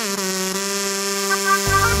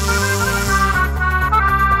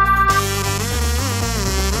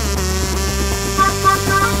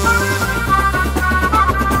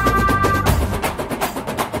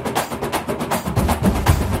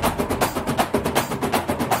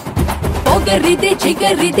 ಒಗರಿದೆ,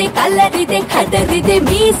 ಚಿಗರಿದೆ, ಕಲರಿದೆ, ಖದರಿದೆ,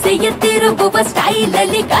 ಮೀಸೆಯ ತಿರುಗುವ ಸ್ಟೈಲ್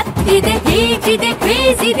ಅಲ್ಲಿ ಕತ್ತಿದೆ, ಹೀಗಿದೆ,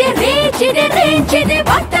 ಕ್ರೇಜ್ ಇದೆ, ರೇಂಜ್ ಇದೆ, ರೇಂಜ್ ಇದೆ.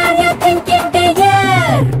 What are you thinking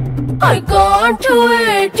dear? I can't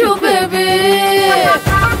wait you baby,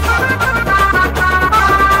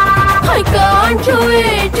 I can't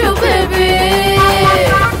wait you baby.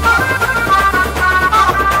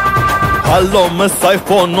 Hello miss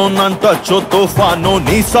iPhone, ನನ್ ಟಚ್ಚು ತುಫಾನು,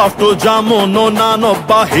 ನೀ ಸಾಫ್ಟು ಜಾಮೂನು,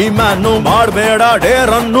 ನಾನೊಬ್ಬ ಹಿಮ್ಯಾನು. ಮಾಡಬೇಡ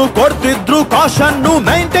ಡೇರನ್ನು, ಕೊಡ್ತಿದ್ರು ಕಾಶನ್ನು,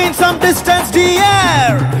 ಮೈಂಟೈನ್ ಸಮ್ ಡಿಸ್ಟೆನ್ಸ್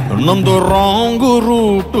ಡಿಯರ್. ನಮ್ದು wrong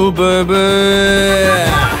route baby,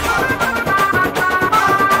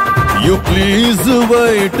 You please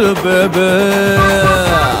wait, baby.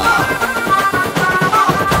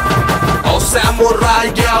 Oh samurai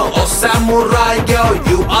girl,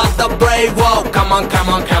 you are the brave one. Come on, come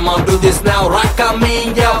on, come on, do this now.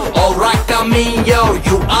 Rakaminyo, oh Rakaminyo,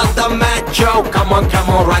 you are the macho. Come on,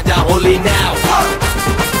 Raja Holy now.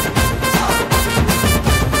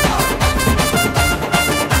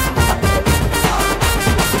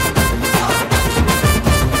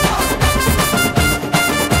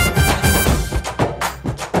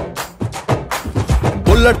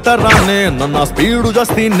 Bullet ತರಾನೆ ನನ್ನ speed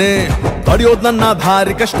ಜಾಸ್ತಿನೇ, ತಡಿಯೋದ್ ನನ್ನ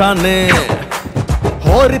ಭಾರಿ ಕಷ್ಟಾನೆ.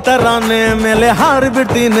 ಹೋರಿ ತರಾನೆ ಮೇಲೆ ಹಾರಿ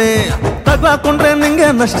ಬಿಡ್ತೀನಿ, ತಗ್ಲಾಕೊಂಡ್ರೆ ನಿಂಗೆ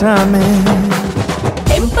ನಷ್ಟಾನೆ.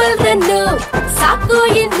 ಟೆಂಪಲ್ ರನ್ನು ಸಾಕು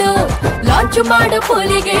ಇನ್ನು ಲಾಂಚ್ ಮಾಡೋ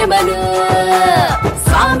ಪೋಲಿಗೆ ಮನು.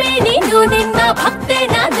 ಸ್ವಾಮಿ ನೀನು ನಿನ್ನ ಭಕ್ತೆ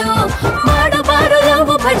ನಾನು, ಮಾಡಬಾರು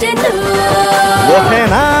ನಾವು ಭಜನು.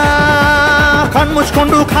 ಓಕೆನಾ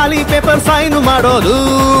ಕಣ್ಮುಚ್ಕೊಂಡು ಖಾಲಿ ಪೇಪರ್ ಸೈನ್ ಮಾಡೋದು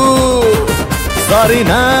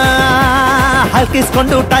ಸಾರಿನಾ,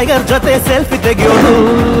 ಹಲ್ಕಿಸ್ಕೊಂಡು ಟೈಗರ್ ಜೊತೆ ಸೆಲ್ಫಿ ತೆಗೆಯೋದು.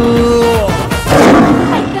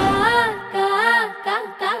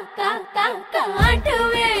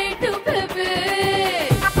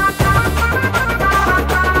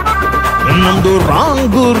 ನಮ್ದು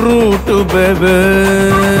ರಾಂಗ್ ರೂಟ್ ಬೇಬೆ.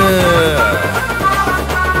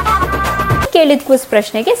 ಕೇಳಿದ ಕ್ವಿಸ್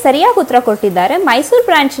ಪ್ರಶ್ನೆಗೆ ಸರಿಯಾಗಿ ಉತ್ತರ ಕೊಟ್ಟಿದ್ದಾರೆ ಮೈಸೂರು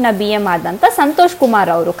ಬ್ರಾಂಚ್ನ BM ಆದಂತ ಸಂತೋಷ್ ಕುಮಾರ್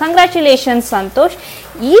ಅವರು. ಕಂಗ್ರ್ಯಾಚುಲೇಷನ್ಸ್ ಸಂತೋಷ್.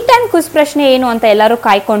 ಈ ಟೈಮ್ ಕ್ವಿಸ್ ಪ್ರಶ್ನೆ ಏನು ಅಂತ ಎಲ್ಲರೂ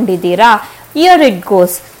ಕಾಯ್ಕೊಂಡಿದ್ದೀರಾ? Here it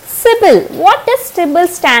goes. CIBIL, what does CIBIL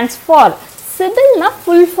stands for? CIBIL ನ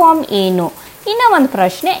ಫುಲ್ ಫಾರ್ಮ್ ಏನು? ಇನ್ನ ಒಂದು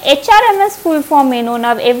ಪ್ರಶ್ನೆ, HRMS ಫುಲ್ ಫಾರ್ಮ್ ಏನು?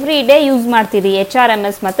 ನಾವು ಎವ್ರಿ ಡೇ ಯೂಸ್ ಮಾಡ್ತೀರಿ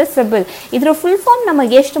HRMS ಮತ್ತೆ ಸಿಬಿಲ್. ಇದ್ರ ಫುಲ್ ಫಾರ್ಮ್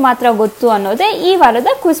ನಮಗೆ ಎಷ್ಟು ಮಾತ್ರ ಗೊತ್ತು ಅನ್ನೋದೇ ಈ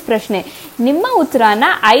ವಾರದ ಕ್ವಿಸ್ ಪ್ರಶ್ನೆ. ನಿಮ್ಮ ಉತ್ತರನ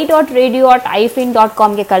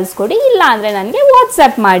i.radio@ifin.com ಕಳಿಸ್ಕೊಡಿ, ಇಲ್ಲ ಅಂದರೆ ನನಗೆ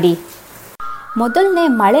ವಾಟ್ಸಪ್ ಮಾಡಿ. ಮೊದಲನೇ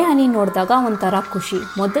ಮಳೆ ಹನಿ ನೋಡಿದಾಗ ಒಂಥರ ಖುಷಿ,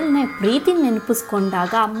 ಮೊದಲನೇ ಪ್ರೀತಿ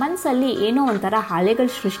ನೆನಪಿಸ್ಕೊಂಡಾಗ ಮನಸ್ಸಲ್ಲಿ ಏನೋ ಒಂಥರ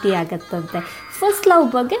ಅಲೆಗಳು ಸೃಷ್ಟಿಯಾಗತ್ತಂತೆ. ಫಸ್ಟ್ ಲವ್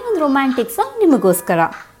ಬಗ್ಗೆ ಒಂದು ರೊಮ್ಯಾಂಟಿಕ್ ಸಾಂಗ್ ನಿಮಗೋಸ್ಕರ.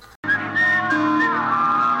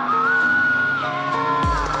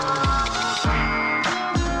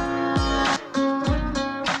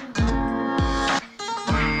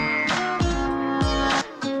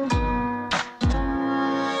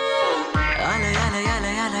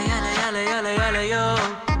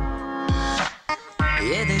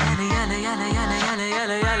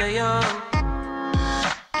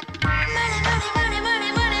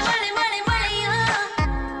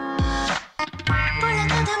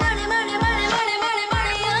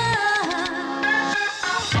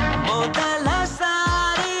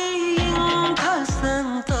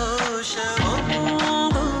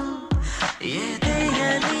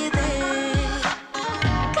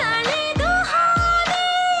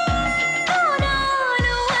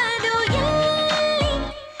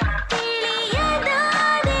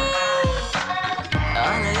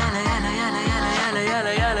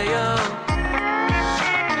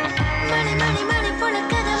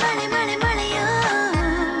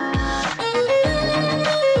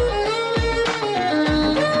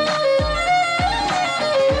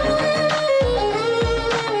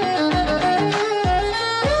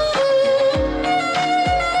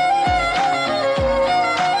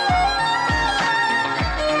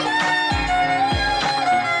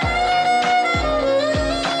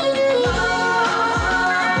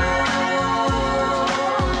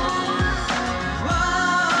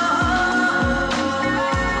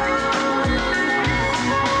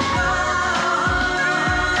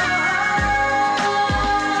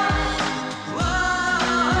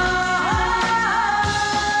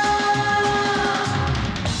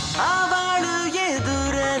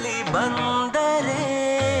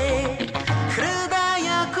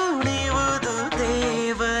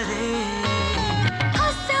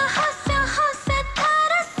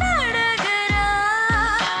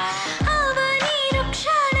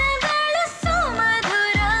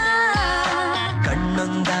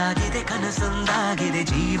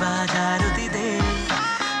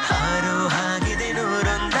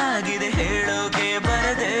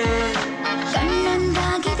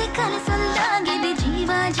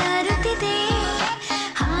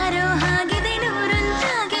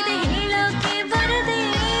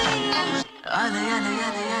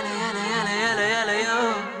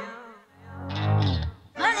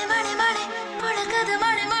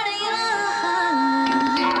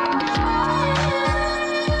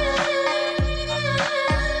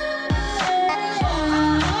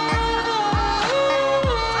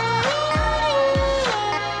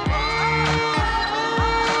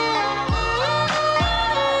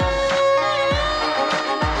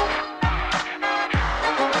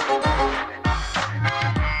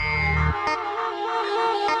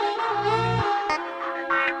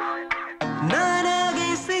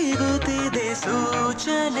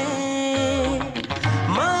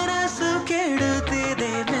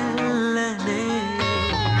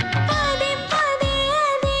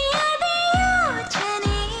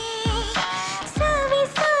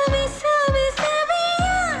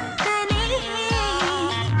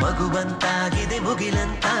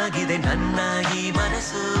 ಮುಗಿಲಂತಾಗಿದೆ ನನ್ನ ಈ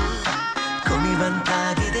ಮನಸ್ಸು,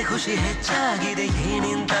 ಕುಣಿವಂತಾಗಿದೆ ಖುಷಿ ಹೆಚ್ಚಾಗಿದೆ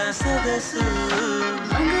ಏನಿಂತ ಸೊಗಸು.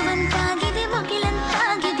 ಮಗುವಂತಾಗಿದೆ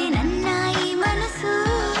ಮುಗಿಲಂತಾಗಿದೆ ನನ್ನ ಈ ಮನಸ್ಸು,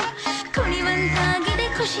 ಕುಣಿವಂತಾಗಿದೆ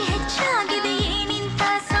ಖುಷಿ ಹೆಚ್ಚಾಗಿದೆ ಏನಿಂತ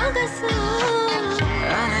ಸೊಗಸು.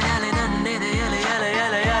 ಅಲೆ ಅಲೆ ನನ್ನೆದೆ ಅಲೆ ಅಲೆ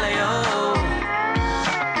ಅಲೆ ಅಲೆಯೋ,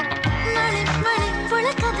 ಮಳೆ ಮಳೆ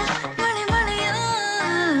ಪುಳಕದ ಮಳೆ ಮಳೆಯೋ.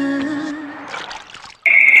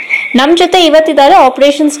 ನಮ್ ಜೊತೆ ಇವತ್ತಿದ್ದಾರೆ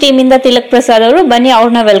ಆಪರೇಷನ್ಸ್ ಟೀಮ್ ಇಂದ ತಿಲಕ್ ಪ್ರಸಾದ್ ಅವರು. ಬನ್ನಿ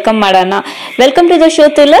ಅವ್ರನ್ನ ವೆಲ್ಕಮ್ ಮಾಡೋಣ. Welcome to the show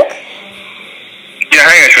Tilak.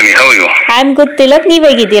 I am good Tilak, ನೀವ್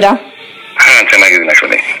ಹೇಗಿದ್ದೀರಾ? ಚೆನ್ನಾಗಿದ್ದೀನಿ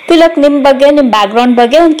ಅಶ್ವಿನಿ. ತಿಲಕ್, ನಿಮ್ ಬಗ್ಗೆ, ನಿಮ್ ಬ್ಯಾಕ್ ಗ್ರೌಂಡ್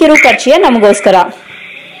ಬಗ್ಗೆ ಒಂದ್ ಕಿರು ಪರಿಚಯ ನಮಗೋಸ್ಕರ.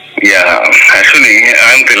 Ashwini, I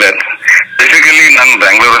am Tilak. Basically ನಾನು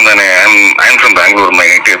ಬ್ಯಾಂಗ್ಳೂರಿಂದಾನೆ. I am from Bangalore, my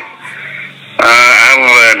native. I have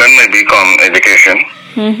done my BCom education.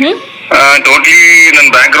 Totally ನನ್ನ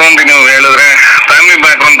ಬ್ಯಾಕ್ ಗ್ರೌಂಡ್ ನೀವು ಹೇಳಿದ್ರೆ, ಫ್ಯಾಮಿಲಿ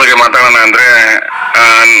ಬ್ಯಾಕ್ ಗ್ರೌಂಡ್ ಬಗ್ಗೆ ಮಾತಾಡೋಣ ಅಂದ್ರೆ,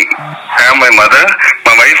 I have my mother,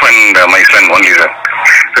 my wife and my son only sir.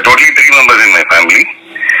 Totally 3 members in my family.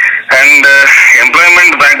 And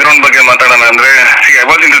employment background ಬಗ್ಗೆ ಮಾತಾಡೋಣ ಅಂದ್ರೆ, I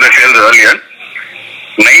was into the sales earlier.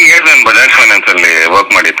 9 years ನಾನು Bajaj finance ಅಲ್ಲಿ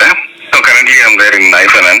work ಮಾಡಿದ್ದೆ. So currently I am there in I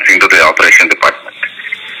finance into the operation department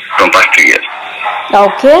from past 3 years.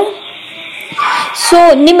 Okay, so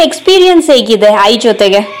ನಿಮ್ experience ಹೇಗಿದೆ I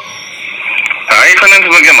ಜೊತೆಗೆ? IFinance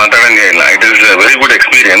ಬಗ್ಗೆ ಮಾತಾಡಂಗೆ ಇಲ್ಲ. It is very good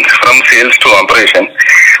experience from sales to operation,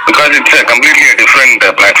 because it's completely different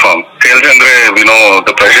platform. Sales ಅಂದ್ರೆ we know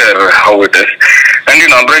the pressure how it is, and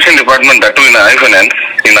in operation department that too in iFinance,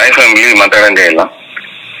 in I family ಮಾತಾಡಂಗೆ ಇಲ್ಲ.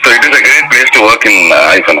 So it is a great place to work in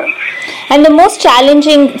iFinance. And the most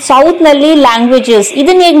challenging south ನಲ್ಲಿ languages,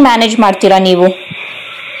 ಇದನ್ನ ಹೇಗೆ manage ಮಾಡ್ತೀರಾ ನೀವು?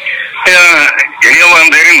 Anyhow, I'm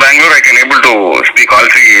there in Bangalore. I can able to speak all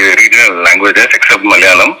 3 regional languages except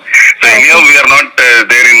Malayalam. So anyhow, we are not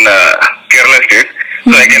there in Kerala state.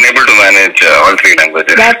 So I can able to manage all 3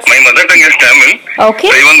 languages. My mother tongue is Tamil. Okay.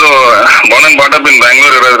 So even though born and brought up in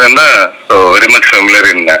Bangalore, so very much familiar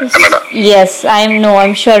in Kannada. Yes,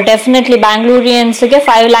 I'm sure. Definitely Bangaloreans ಗೆ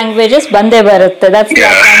 5 languages ಬಂದೇ ಬರುತ್ತೆ. That's the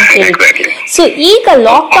advantage. Exactly. So ಈಗ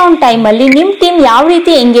lockdown time ಅಲ್ಲಿ ನಿಮ್ team ಯಾವ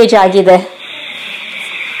ರೀತಿ engage ಆಗಿದೆ?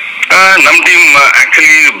 ನಮ್ team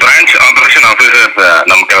actually branch operation officers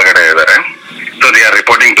ನಮ್ ಕೆಳಗಡೆ ಇದ್ದಾರೆ. So they are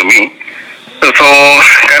reporting to me. So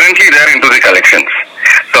currently they are into the collections.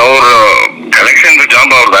 So ಅವ್ರ collections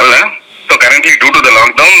job ಅವ್ರದಲ್ಲ. So currently due to the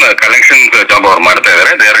lockdown collections job ಅವ್ರು ಮಾಡ್ತಾ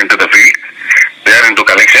ಇದ್ದಾರೆ. They are into the field, they are in to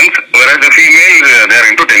collections. Virus the female they are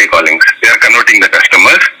in to telecallings. They are converting the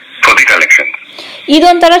customers for the collection.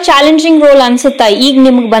 ಇದೊಂಥರ challenging roll ಅನ್ಸುತ್ತಾ ಈಗ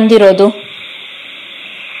ನಿಮ್ಗೆ ಬಂದಿರೋದು?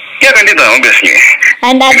 ಖಂಡಿತ, obviously.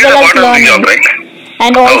 And as well as learning. Job, right?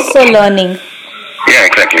 And also learning. Yeah,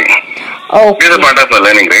 exactly. Okay. It is a part of the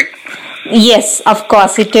learning, right? Yes, of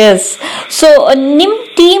course it is. So ನಿಮ್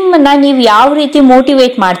team ನ ನೀವು ಯಾವ ರೀತಿ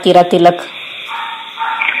ಮೋಟಿವೇಟ್ ಮಾಡ್ತೀರಾ Tilak?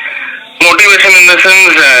 Motivation in the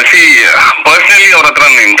sense, personally ಅವ್ರ ಹತ್ರ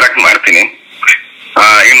interact ಮಾಡ್ತೀನಿ.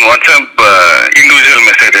 ಇನ್ WhatsApp individual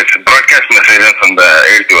messages, broadcast messages ಅಂತ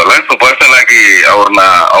ಹೇಳ್ತೀವಲ್ಲ. ಸೊ ಪರ್ಸನಲ್ ಆಗಿ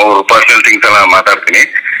ಅವ್ರ ಪರ್ಸನಲ್ ಥಿಂಗ್ಸ್ ಎಲ್ಲ ಮಾತಾಡ್ತೀನಿ.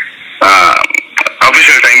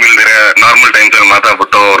 ಅಫಿಷಿಯಲ್ ಟೈಮ್ ಇಲ್ದಿರ ನಾರ್ಮಲ್ ಟೈಮ್ಸ್ ಅಲ್ಲಿ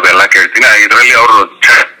ಮಾತಾಡ್ಬಿಟ್ಟು ಅವ್ರದ್ದೆಲ್ಲ ಕೇಳ್ತೀನಿ. ಇದರಲ್ಲಿ ಅವರು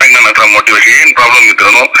ಚೆನ್ನಾಗಿ ನನ್ನ ಹತ್ರ ಮೋಟಿವೇಶನ್, ಏನ್ ಪ್ರಾಬ್ಲಮ್ ಇದ್ರು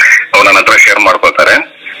ಅವ್ರು ನನ್ನ ಹತ್ರ ಶೇರ್ ಮಾಡ್ಕೋತಾರೆ.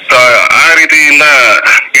 ಸೊ ಆ ರೀತಿಯಿಂದ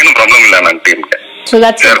ಏನು ಪ್ರಾಬ್ಲಮ್ ಇಲ್ಲ ನನ್ನ ಟೀಮ್ಗೆ. So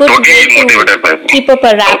that's a good way to keep up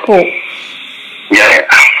a rapport. Yeah,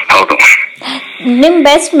 ಹೌದು. ನಿಮ್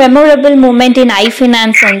best memorable moment in I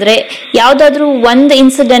finance ಅಂದ್ರೆ ಯಾವ್ದಾದ್ರು ಒಂದ್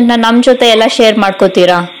ಇನ್ಸಿಡೆಂಟ್ ನ ನಮ್ ಜೊತೆ ಎಲ್ಲ ಶೇರ್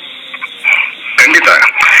ಮಾಡ್ಕೋತೀರಾ? ಖಂಡಿತ.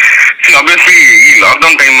 ಆಬ್ವಿಯಸ್ಲಿ ಈ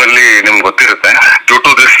ಲಾಕ್ಡೌನ್ ಟೈಮ್ ಅಲ್ಲಿ ನಿಮ್ಗೆ ಗೊತ್ತಿರುತ್ತೆ, due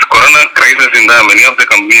to this corona crisis ಇಂದ ಮೆನಿ ಆಫ್ ದ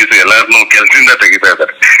ಕಂಪನೀಸ್ ಎಲ್ಲಾರನ್ನೂ ಕೆಲಸದಿಂದ ತೆಗಿತಾ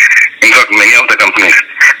ಇದ್ದಾರೆ. In fact many of the companies.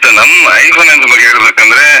 So ನಮ್ ಐ ಫೈನಾನ್ಸ್ ಬಗ್ಗೆ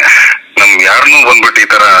ಹೇಳ್ಬೇಕಂದ್ರೆ, ನಮ್ ಯಾರನ್ನೂ ಬಂದ್ಬಿಟ್ಟು ಈ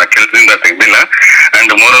ತರ ಕೆಲಸದಿಂದ ತೆಗ್ದಿಲ್ಲ.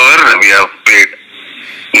 And more over we have paid.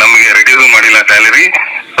 ನಮಗೆ ರಿಡ್ಯೂಸ್ ಮಾಡಿಲ್ಲ ಸ್ಯಾಲರಿ.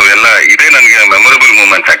 ಸೊ ಎಲ್ಲ ಇದೇ ನನಗೆ memorable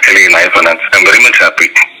moments actually in I finance. I am very much happy.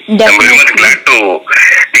 I am very much glad to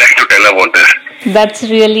tell about this. That's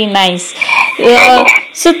really nice.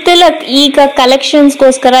 So Tilak, ಈಗ collections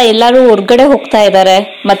ಗೋಸ್ಕರ ಎಲ್ಲರೂ ಹೊರಗಡೆ ಹೋಗ್ತಾ ಇದ್ದಾರೆ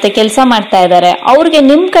ಮತ್ತೆ ಕೆಲಸ ಮಾಡ್ತಾ ಇದ್ದಾರೆ. ಅವ್ರಿಗೆ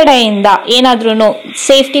ನಿಮ್ ಕಡೆಯಿಂದ ಏನಾದ್ರೂ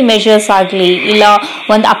ಸೇಫ್ಟಿ ಮೆಷರ್ಸ್ ಆಗ್ಲಿ ಇಲ್ಲ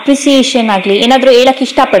ಒಂದು ಅಪ್ರಿಸಿಯೇಷನ್ ಆಗ್ಲಿ ಏನಾದ್ರೂ ಹೇಳಕ್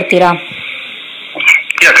ಇಷ್ಟ ಪಡ್ತೀರಾ?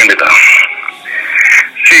 ಖಂಡಿತ.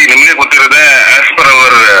 ನಿಮ್ಗೆ ಗೊತ್ತಿರೋದೆ, as per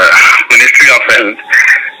hour ministry of health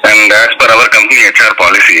and as per our company HR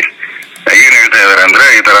policies ಏನ್ ಹೇಳ್ತಾ ಇದಾರೆ ಅಂದ್ರೆ,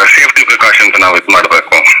 ಈ ತರ ಸೇಫ್ಟಿ ಪ್ರಿಕಾಷನ್ಸ್ ನಾವು ಇದು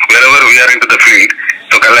ಮಾಡ್ಬೇಕು. Wear ever we are into the field,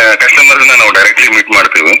 so customers ನಾವು ಡೈರೆಕ್ಟ್ಲಿ ಮೀಟ್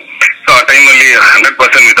ಮಾಡ್ತೀವಿ. ಸೊ ಆ ಟೈಮ್ ಅಲ್ಲಿ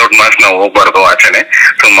 100% ವಿತೌಟ್ ಮಾಸ್ಕ್ ನಾವು ಹೋಗ್ಬಾರ್ದು ಆಚೆನೆ.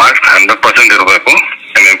 ಸೊ ಮಾಸ್ಕ್ 100% ಇರಬೇಕು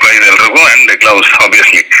ಎಂಪ್ಲಾಯೀಸ್ ಎಲ್ರಿಗೂ, ಅಂಡ್ ಗ್ಲೌಸ್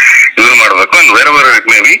ಆಬ್ವಿಯಸ್ಲಿ ಯೂಸ್ ಮಾಡ್ಬೇಕು. And wear ever it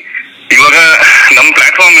may be. ಇವಾಗ ನಮ್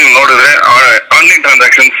ಪ್ಲಾಟ್ಫಾರ್ಮ್ ನೀವು ನೋಡಿದ್ರೆ ಆನ್ಲಿ ಆನ್ಲೈನ್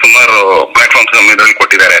ಟ್ರಾನ್ಸಾಕ್ಷನ್ ಸುಮಾರು ಪ್ಲಾಟ್ಫಾರ್ಮ್ಸ್ ನಮ್ಮ ಇದರಲ್ಲಿ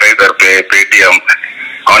ಕೊಟ್ಟಿದ್ದಾರೆ, Razorpay, Paytm,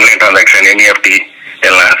 online transaction, NEFT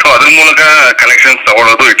ಎಲ್ಲ. ಸೊ ಅದ್ರ ಮೂಲಕ ಕಲೆಕ್ಷನ್ಸ್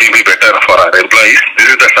ತಗೊಳ್ಳೋದು it will be better for our employees.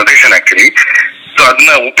 This is the suggestion actually. So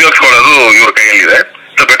ಅದನ್ನ ಉಪಯೋಗಿಸ್ಕೊಳ್ಳೋದು ಇವ್ರ ಕೈಯಲ್ಲಿದೆ.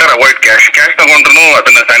 ಸೊ ಬೆಟರ್ ಅವಾಯ್ಡ್ ಕ್ಯಾಶ್ ತಗೊಂಡ್ರು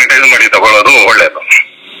ಅದನ್ನ ಸ್ಯಾನಿಟೈಸ್ ಮಾಡಿ ತಗೊಳ್ಳೋದು ಒಳ್ಳೇದು.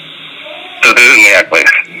 So this is my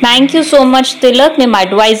advice. Thank you so much Tilak, ನಿಮ್ಮ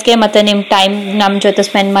ಅಡ್ವೈಸ್ಗೆ ಮತ್ತೆ ನಿಮ್ಮ ಟೈಮ್ ನಮ್ಮ ಜೊತೆ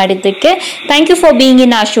ಸ್ಪೆಂಡ್ ಮಾಡಿದ್ದಕ್ಕೆ. Thank you for being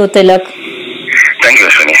in a show Tilak. Thank you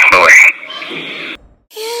Ashwini, ಬಾಯ್.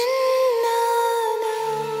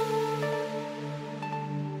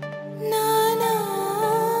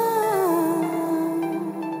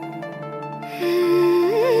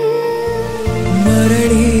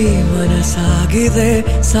 ಮರಳಿ ಮನಸಾಗಿದೆ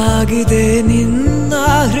ಸಾಗಿದೆ ನಿನ್ನ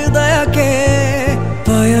ಹೃದಯಕ್ಕೆ,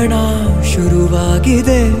 ಪಯಣ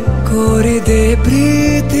ಶುರುವಾಗಿದೆ ಕೋರಿದೆ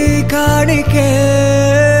ಪ್ರೀತಿ ಕಾಣಿಕೆ.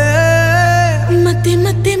 ಮತ್ತೆ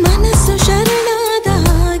ಮತ್ತೆ ಮನಸ್ಸು ಶರಣಾದ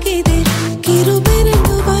ಹಾಗಿದೆ,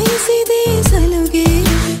 ಕಿರುಬೆರಳು ಬಯಸಿದೆ ಸಲುಗೆ,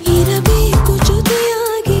 ಇರಬೇಕು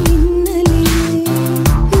ಜೊತೆಯಾಗಿ ನಿನ್ನಲ್ಲಿ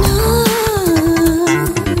ನಾ.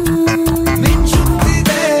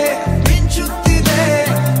 ಮಿಂಚುತ್ತಿದೆ ಮಿಂಚುತ್ತಿದೆ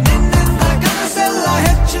ನಿನ್ನಿಂದ ಕನಸೆಲ್ಲ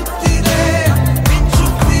ಹೆಚ್ಚುತ್ತಿದೆ,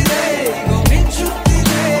 ಮಿಂಚುತ್ತಿದೆ ಈಗ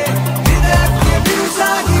ಮಿಂಚುತ್ತಿದೆ ಹೃದಯಕ್ಕೆ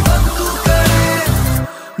ಬಿರುಸಾಗಿ ಬಂತು ಕರೆ.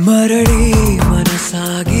 ಮರಳಿ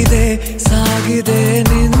ಮನಸ್ಸಾಗಿದೆ ಸಾಗಿದೆ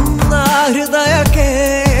ನಿನ್ನ ಹೃದಯಕ್ಕೆ,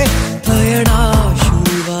 ಪಯಣ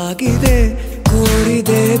ಶುರುವಾಗಿದೆ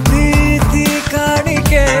ಕೋರಿದೆ ಪ್ರೀತಿ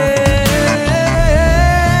ಕಾಣಿಕೆ.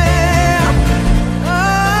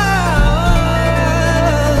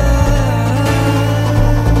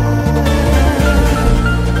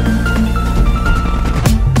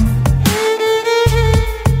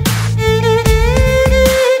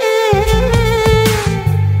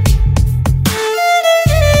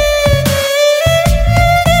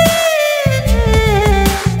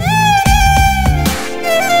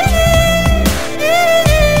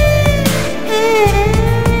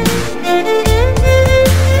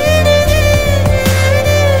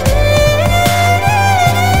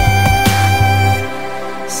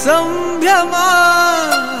 ಸಂಭ್ರಮ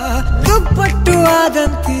ದುಪ್ಪಟ್ಟು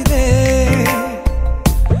ಆದಂತಿದೆ,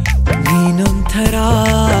 ನೀನೊಂಥರ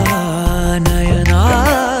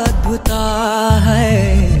ನಯನಾದ್ಭುತ ಹೈ.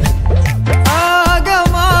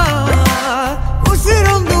 ಆಗಮ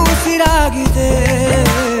ಉಸಿರೊಂದು ಉಸಿರಾಗಿದೆ,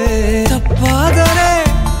 ತಪ್ಪಾದರೆ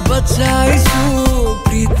ಬಚಾಯಿಸು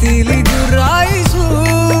ಪ್ರೀತಿಲಿ ಗುರಾಯಿಸು.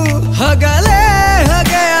 ಹಗಲೇ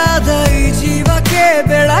ಹಗೆಯಾದ ಈ ಜೀವಕ್ಕೆ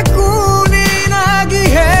ಬೆಳಕು ನೀನಾಗಿ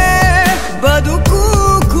ಹೇ, ಬದುಕು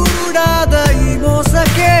ಕುರುಡಾದ ಈ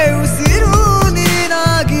ಮೋಸಕ್ಕೆ ಉಸಿರು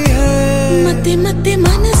ನೀನಾಗಿ ಹೇ. ಮತ್ತೆ ಮತ್ತೆ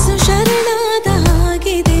ಮನಸ್ಸು ಶರಣಾದ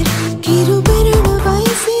ಹಾಗಿದೆ, ಕಿರುಬೆರಳು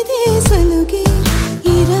ಬಯಸಿದೆ ಸಲುಗೆ,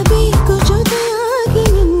 ಇರಬೇಕು ಜೊತೆಯಾಗಿ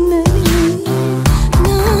ನಿನ್ನಲ್ಲಿ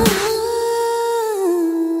ನಾ.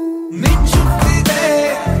 ಮಿಂಚುತ್ತಿದೆ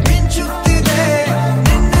ಮಿಂಚುತ್ತಿದೆ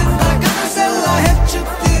ನಿನ್ನಿಂದ ಕನಸೆಲ್ಲ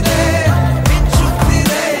ಹೆಚ್ಚುತ್ತಿದೆ,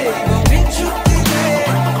 ಮಿಂಚುತ್ತಿದೆ ಈಗ ಮಿಂಚುತ್ತಿದೆ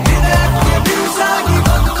ಹೃದಯಕ್ಕೆ ಬಿರುಸಾಗಿ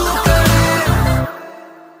ಬಂತು ಕರೆ.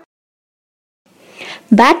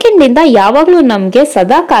 ಬ್ಯಾಕ್ ಎಂಡ್ ಇಂದ ಯಾವಾಗಲೂ ನಮಗೆ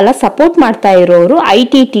ಸದಾಕಾಲ ಸಪೋರ್ಟ್ ಮಾಡ್ತಾ ಇರೋರು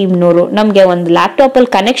IT ಟೀಮ್ನವರು. ನಮಗೆ ಒಂದು ಲ್ಯಾಪ್ಟಾಪ್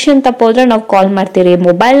ಅಲ್ಲಿ ಕನೆಕ್ಷನ್ ತಪ್ಪೋದ್ರೆ ನಾವು ಕಾಲ್ ಮಾಡ್ತೀರಿ,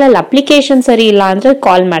 ಮೊಬೈಲ್ ನಲ್ಲಿ ಅಪ್ಲಿಕೇಶನ್ ಸರಿ ಇಲ್ಲ ಅಂದ್ರೆ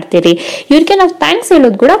ಕಾಲ್ ಮಾಡ್ತೀರಿ. ಇವ್ರಿಗೆ ನಾವು ಥ್ಯಾಂಕ್ಸ್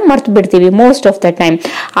ಹೇಳೋದು ಕೂಡ ಮರ್ತು ಬಿಡ್ತೀವಿ ಮೋಸ್ಟ್ ಆಫ್ ದ ಟೈಮ್.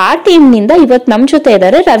 ಆ ಟೀಮ್ ನಿಂದ ಇವತ್ತು ನಮ್ಮ ಜೊತೆ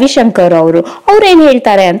ಇದ್ದಾರೆ ರವಿಶಂಕರ್ ಅವರು. ಅವ್ರು ಏನ್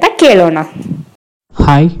ಹೇಳ್ತಾರೆ ಅಂತ ಕೇಳೋಣ.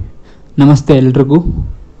 ಹಾಯ್, ನಮಸ್ತೆ ಎಲ್ರಿಗೂ.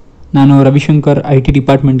 ನಾನು ರವಿಶಂಕರ್ IT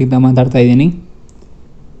ಡಿಪಾರ್ಟ್ಮೆಂಟಿಂದ ಮಾತಾಡ್ತಾ ಇದ್ದೀನಿ.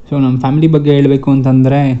 ಸೊ ನಮ್ಮ ಫ್ಯಾಮಿಲಿ ಬಗ್ಗೆ ಹೇಳಬೇಕು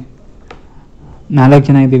ಅಂತಂದರೆ 4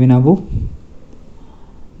 ಜನ ಇದ್ದೀವಿ ನಾವು.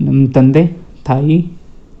 ನಮ್ಮ ತಂದೆ, ತಾಯಿ,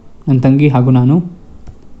 ನನ್ನ ತಂಗಿ ಹಾಗೂ ನಾನು.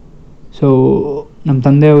 ಸೊ ನಮ್ಮ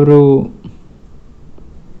ತಂದೆಯವರು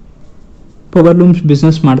ಪವರ್ ಲೂಮ್ಸ್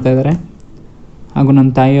ಬಿಸ್ನೆಸ್ ಮಾಡ್ತಾಯಿದ್ದಾರೆ, ಹಾಗೂ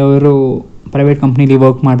ನನ್ನ ತಾಯಿಯವರು ಪ್ರೈವೇಟ್ ಕಂಪ್ನೀಲಿ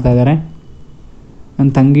ವರ್ಕ್ ಮಾಡ್ತಾಯಿದ್ದಾರೆ.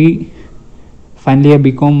 ನನ್ನ ತಂಗಿ ಫೈನಲ್ ಇಯರ್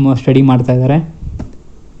BCom ಸ್ಟಡಿ ಮಾಡ್ತಾಯಿದ್ದಾರೆ.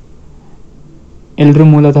 ಎಲ್ಲರೂ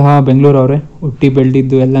ಮೂಲತಃ ಬೆಂಗಳೂರವರೇ, ಹುಟ್ಟಿ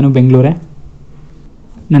ಬೆಳೆದಿದ್ದು ಎಲ್ಲನೂ ಬೆಂಗಳೂರೇ.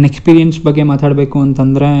 ನನ್ನ ಎಕ್ಸ್ಪೀರಿಯನ್ಸ್ ಬಗ್ಗೆ ಮಾತಾಡಬೇಕು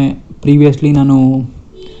ಅಂತಂದರೆ, ಪ್ರೀವಿಯಸ್ಲಿ ನಾನು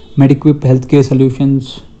ಮೆಡಿಕ್ವಿಪ್ ಹೆಲ್ತ್ ಕೇರ್ ಸೊಲ್ಯೂಷನ್ಸ್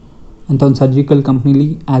ಅಂತ ಒಂದು surgical ಕಂಪ್ನೀಲಿ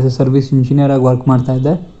as A service ಇಂಜಿನಿಯರಾಗಿ work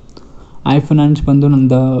ಮಾಡ್ತಾಯಿದ್ದೆ. ಐಫೈನಾನ್ಸ್ ಬಂದು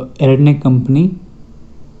ನಂದು 2ನೇ ಕಂಪ್ನಿ.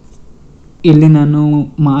 ಇಲ್ಲಿ ನಾನು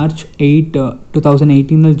March 8,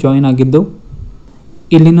 2018 ಜಾಯ್ನ್ ಆಗಿದ್ದು.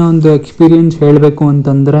 ಇಲ್ಲಿನ ಒಂದು ಎಕ್ಸ್ಪೀರಿಯನ್ಸ್ ಹೇಳಬೇಕು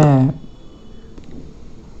ಅಂತಂದರೆ,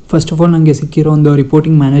 ಫಸ್ಟ್ ಆಫ್ ಆಲ್ ನನಗೆ ಸಿಕ್ಕಿರೋ ಒಂದು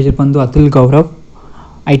ರಿಪೋರ್ಟಿಂಗ್ ಮ್ಯಾನೇಜರ್ ಬಂದು ಅತುಲ್ ಗೌರವ್,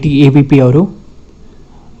 IT AVP ಅವರು.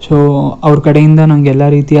 ಸೊ ಅವ್ರ ಕಡೆಯಿಂದ ನನಗೆ ಎಲ್ಲ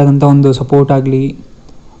ರೀತಿಯಾದಂಥ ಒಂದು ಸಪೋರ್ಟ್ ಆಗಲಿ,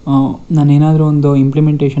 ನಾನೇನಾದರೂ ಒಂದು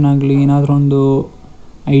ಇಂಪ್ಲಿಮೆಂಟೇಷನ್ ಆಗಲಿ, ಏನಾದರೂ ಒಂದು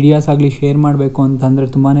ಐಡಿಯಾಸ್ ಆಗಲಿ ಶೇರ್ ಮಾಡಬೇಕು ಅಂತಂದರೆ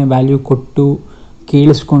ತುಂಬಾ ವ್ಯಾಲ್ಯೂ ಕೊಟ್ಟು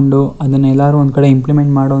ಕೇಳಿಸ್ಕೊಂಡು ಅದನ್ನೆಲ್ಲರೂ ಒಂದು ಕಡೆ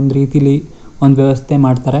ಇಂಪ್ಲಿಮೆಂಟ್ ಮಾಡೋ ಒಂದು ರೀತಿಲಿ ಒಂದು ವ್ಯವಸ್ಥೆ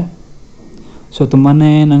ಮಾಡ್ತಾರೆ. ಸೊ ತುಂಬಾ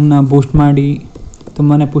ನನ್ನ ಬೂಸ್ಟ್ ಮಾಡಿ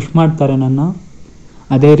ತುಂಬಾ ಪುಷ್ ಮಾಡ್ತಾರೆ ನನ್ನ.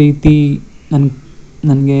 ಅದೇ ರೀತಿ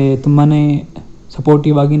ನನಗೆ ತುಂಬಾ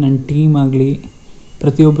ಸಪೋರ್ಟಿವ್ ಆಗಿ ನನ್ನ ಟೀಮ್ ಆಗಲಿ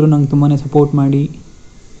ಪ್ರತಿಯೊಬ್ಬರು ನಂಗೆ ತುಂಬಾ ಸಪೋರ್ಟ್ ಮಾಡಿ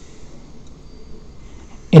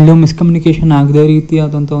ಎಲ್ಲೂ ಮಿಸ್ಕಮ್ಯುನಿಕೇಷನ್ ಆಗದೇ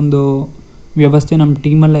ರೀತಿಯಾದಂಥ ಒಂದು ವ್ಯವಸ್ಥೆ ನಮ್ಮ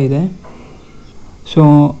ಟೀಮಲ್ಲೇ ಇದೆ. So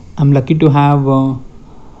I am lucky to have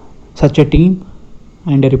such A team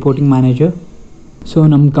and A reporting manager. So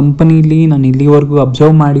ನಮ್ಮ ಕಂಪನೀಲಿ ನಾನು ಇಲ್ಲಿವರೆಗೂ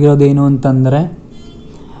ಅಬ್ಸರ್ವ್ ಮಾಡಿರೋದೇನು ಅಂತಂದರೆ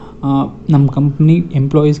ನಮ್ಮ ಕಂಪ್ನಿ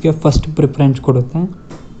ಎಂಪ್ಲಾಯೀಸ್ಗೆ ಫಸ್ಟ್ ಪ್ರಿಫರೆನ್ಸ್ ಕೊಡುತ್ತೆ.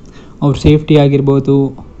 ಅವ್ರ ಸೇಫ್ಟಿ ಆಗಿರ್ಬೋದು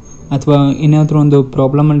ಅಥವಾ ಏನಾದರೂ ಒಂದು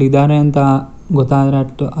ಪ್ರಾಬ್ಲಮಲ್ಲಿ ಇದ್ದಾರೆ ಅಂತ ಗೊತ್ತಾದರೆ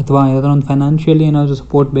ಅಥವಾ ಯಾವುದಾದ್ರೂ ಒಂದು ಫೈನಾನ್ಷಿಯಲಿ ಏನಾದರೂ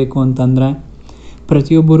ಸಪೋರ್ಟ್ ಬೇಕು ಅಂತಂದರೆ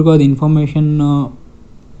ಪ್ರತಿಯೊಬ್ಬರಿಗೂ ಅದು ಇನ್ಫಾರ್ಮೇಷನ್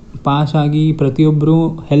ಪಾಸ್ ಆಗಿ ಪ್ರತಿಯೊಬ್ಬರು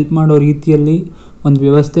ಹೆಲ್ಪ್ ಮಾಡೋ ರೀತಿಯಲ್ಲಿ ಒಂದು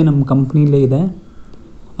ವ್ಯವಸ್ಥೆ ನಮ್ಮ ಕಂಪ್ನೀಲೇ ಇದೆ.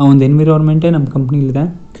 ಆ ಒಂದು ಎನ್ವಿರಾನ್ಮೆಂಟೇ ನಮ್ಮ ಕಂಪ್ನೀಲಿದೆ.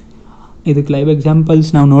 ಇದಕ್ಕೆ ಲೈವ್ ಎಕ್ಸಾಂಪಲ್ಸ್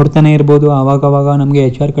ನಾವು ನೋಡ್ತಾನೆ ಇರ್ಬೋದು. ಆವಾಗವಾಗ ನಮಗೆ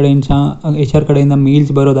ಎಚ್ ಆರ್ ಕಡೆಯಿಂದ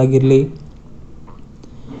ಮೇಲ್ಸ್ ಬರೋದಾಗಿರಲಿ,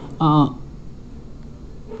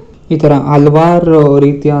 ಈ ಥರ ಹಲವಾರು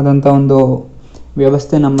ರೀತಿಯಾದಂಥ ಒಂದು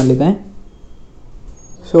ವ್ಯವಸ್ಥೆ ನಮ್ಮಲ್ಲಿದೆ.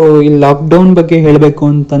 ಸೊ ಈ ಲಾಕ್ಡೌನ್ ಬಗ್ಗೆ ಹೇಳಬೇಕು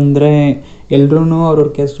ಅಂತಂದರೆ ಎಲ್ಲರೂ ಅವ್ರವ್ರ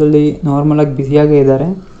ಕೆಲಸದಲ್ಲಿ ನಾರ್ಮಲಾಗಿ ಬ್ಯುಸಿಯಾಗೇ ಇದ್ದಾರೆ.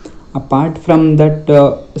 ಅಪಾರ್ಟ್ ಫ್ರಮ್ ದಟ್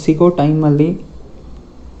ಸಿಗೋ ಟೈಮಲ್ಲಿ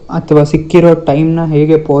ಅಥವಾ ಸಿಕ್ಕಿರೋ ಟೈಮ್ನ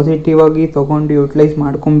ಹೇಗೆ ಪಾಸಿಟಿವ್ ಆಗಿ ತೊಗೊಂಡು ಯುಟಿಲೈಸ್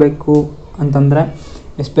ಮಾಡ್ಕೊಬೇಕು ಅಂತಂದರೆ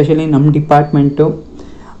ಎಸ್ಪೆಷಲಿ ನಮ್ಮ ಡಿಪಾರ್ಟ್ಮೆಂಟು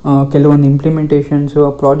ಕೆಲವೊಂದು ಇಂಪ್ಲಿಮೆಂಟೇಷನ್ಸು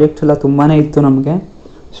ಪ್ರಾಜೆಕ್ಟ್ಸ್ ಎಲ್ಲ ತುಂಬಾ ಇತ್ತು ನಮಗೆ.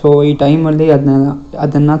 ಸೊ ಈ ಟೈಮಲ್ಲಿ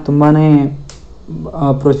ಅದನ್ನು ತುಂಬಾ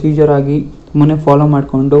ಪ್ರೊಸೀಜರ್ ಆಗಿ ತುಂಬಾ ಫಾಲೋ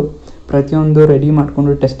ಮಾಡಿಕೊಂಡು ಪ್ರತಿಯೊಂದು ರೆಡಿ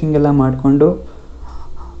ಮಾಡಿಕೊಂಡು ಟೆಸ್ಟಿಂಗ್ ಎಲ್ಲ ಮಾಡಿಕೊಂಡು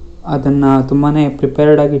ಅದನ್ನು ತುಂಬಾ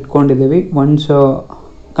ಪ್ರಿಪೇರ್ಡಾಗಿ ಇಟ್ಕೊಂಡಿದ್ದೀವಿ. ಒನ್ಸ್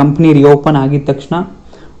ಕಂಪ್ನಿ ರಿಓಪನ್ ಆಗಿದ ತಕ್ಷಣ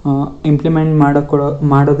ಇಂಪ್ಲಿಮೆಂಟ್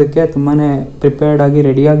ಮಾಡೋದಕ್ಕೆ ತುಂಬಾ ಪ್ರಿಪೇರ್ಡಾಗಿ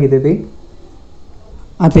ರೆಡಿಯಾಗಿದ್ದೀವಿ.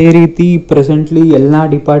 ಅದೇ ರೀತಿ ಪ್ರೆಸೆಂಟ್ಲಿ ಎಲ್ಲ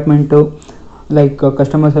ಡಿಪಾರ್ಟ್ಮೆಂಟು ಲೈಕ್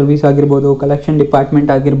ಕಸ್ಟಮರ್ ಸರ್ವಿಸ್ ಆಗಿರ್ಬೋದು, ಕಲೆಕ್ಷನ್ ಡಿಪಾರ್ಟ್ಮೆಂಟ್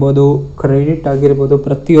ಆಗಿರ್ಬೋದು, ಕ್ರೆಡಿಟ್ ಆಗಿರ್ಬೋದು,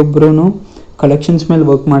 ಪ್ರತಿಯೊಬ್ಬರೂ ಕಲೆಕ್ಷನ್ಸ್ ಮೇಲೆ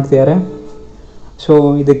ವರ್ಕ್ ಮಾಡ್ತಿದ್ದಾರೆ. ಸೊ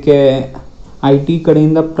ಇದಕ್ಕೆ ಐ ಟಿ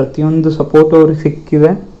ಕಡೆಯಿಂದ ಪ್ರತಿಯೊಂದು ಸಪೋರ್ಟ್ ಅವ್ರಿಗೆ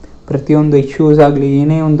ಸಿಕ್ಕಿದೆ. ಪ್ರತಿಯೊಂದು ಇಶ್ಯೂಸ್ ಆಗಲಿ,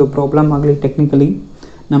 ಏನೇ ಒಂದು ಪ್ರಾಬ್ಲಮ್ ಆಗಲಿ ಟೆಕ್ನಿಕಲಿ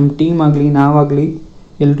ನಮ್ಮ ಟೀಮ್ ಆಗಲಿ ನಾವಾಗಲಿ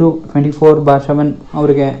ಎಲ್ಲರೂ 24/7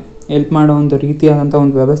 ಅವ್ರಿಗೆ ಹೆಲ್ಪ್ ಮಾಡೋ ಒಂದು ರೀತಿಯಾದಂಥ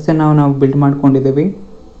ಒಂದು ವ್ಯವಸ್ಥೆ ನಾವು ಬಿಲ್ಡ್ ಮಾಡ್ಕೊಂಡಿದ್ದೀವಿ.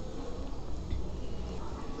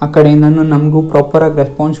 ಆ ಕಡೆಯಿಂದನೂ ನಮಗೂ ಪ್ರಾಪರಾಗಿ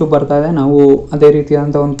ರೆಸ್ಪಾನ್ಸು ಬರ್ತಾಯಿದೆ. ನಾವು ಅದೇ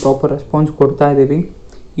ರೀತಿಯಾದಂಥ ಒಂದು ಪ್ರಾಪರ್ ರೆಸ್ಪಾನ್ಸ್ ಕೊಡ್ತಾ ಇದ್ದೀವಿ.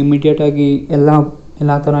 ಇಮಿಡಿಯೇಟಾಗಿ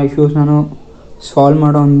ಎಲ್ಲ ಥರ ಇಶ್ಯೂಸ್ನೂ ಸಾಲ್ವ್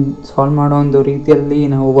ಮಾಡೋ ಒಂದು ರೀತಿಯಲ್ಲಿ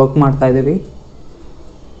ನಾವು ವರ್ಕ್ ಮಾಡ್ತಾಯಿದ್ದೀವಿ.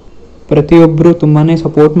 ಪ್ರತಿಯೊಬ್ಬರು ತುಂಬಾ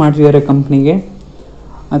ಸಪೋರ್ಟ್ ಮಾಡ್ತಿದ್ದಾರೆ ಕಂಪ್ನಿಗೆ.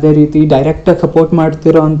 ಅದೇ ರೀತಿ ಡೈರೆಕ್ಟಾಗಿ ಸಪೋರ್ಟ್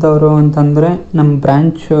ಮಾಡ್ತಿರೋ ಅಂಥವ್ರು ಅಂತಂದರೆ ನಮ್ಮ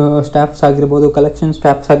ಬ್ರ್ಯಾಂಚ್ ಸ್ಟಾಫ್ಸ್ ಆಗಿರ್ಬೋದು, ಕಲೆಕ್ಷನ್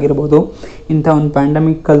ಸ್ಟಾಫ್ಸ್ ಆಗಿರ್ಬೋದು. ಇಂಥ ಒಂದು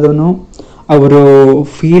ಪ್ಯಾಂಡಮಿಕ್ಕಲ್ಲೂ ಅವರು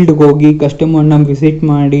ಫೀಲ್ಡ್ಗೆ ಹೋಗಿ ಕಸ್ಟಮರ್ನ ವಿಸಿಟ್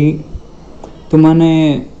ಮಾಡಿ ತುಂಬಾ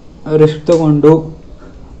ರಿಸ್ಕ್ ತೊಗೊಂಡು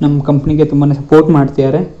ನಮ್ಮ ಕಂಪ್ನಿಗೆ ತುಂಬಾ ಸಪೋರ್ಟ್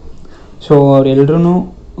ಮಾಡ್ತಿದ್ದಾರೆ. ಸೊ ಅವರೆಲ್ಲರೂ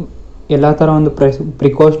ಎಲ್ಲ ಥರ ಒಂದು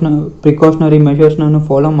ಪ್ರಿಕಾಷನರಿ ಮೆಷರ್ಸ್ನೂ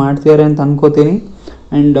ಫಾಲೋ ಮಾಡ್ತಿದ್ದಾರೆ ಅಂತ ಅನ್ಕೋತೀನಿ.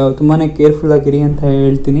 ಆ್ಯಂಡ್ ತುಂಬಾ ಕೇರ್ಫುಲ್ಲಾಗಿರಿ ಅಂತ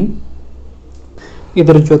ಹೇಳ್ತೀನಿ.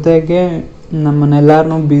 ಇದ್ರ ಜೊತೆಗೆ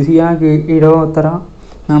ನಮ್ಮನ್ನೆಲ್ಲರನ್ನೂ ಬ್ಯುಸಿಯಾಗಿ ಇಡೋ ಥರ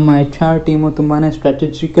ನಮ್ಮ HR ಟೀಮು ತುಂಬಾ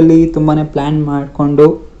ಸ್ಟ್ರಾಟಜಿಕಲಿ ತುಂಬಾ ಪ್ಲ್ಯಾನ್ ಮಾಡಿಕೊಂಡು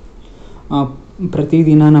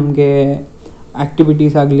ಪ್ರತಿದಿನ ನಮಗೆ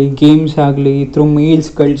ಆ್ಯಕ್ಟಿವಿಟೀಸ್ ಆಗಲಿ, ಗೇಮ್ಸ್ ಆಗಲಿ ಥ್ರೂ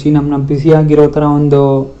ಮೇಲ್ಸ್ ಕಳಿಸಿ ನಮ್ಮನ್ನ ಬ್ಯುಸಿಯಾಗಿರೋ ಥರ ಒಂದು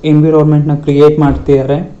ಎನ್ವಿರಾನ್ಮೆಂಟ್ನ ಕ್ರಿಯೇಟ್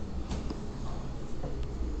ಮಾಡ್ತಿದ್ದಾರೆ.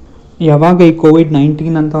 ಯಾವಾಗ ಈ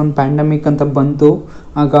COVID-19 ಅಂತ ಒಂದು ಪ್ಯಾಂಡಮಿಕ್ ಅಂತ ಬಂತು,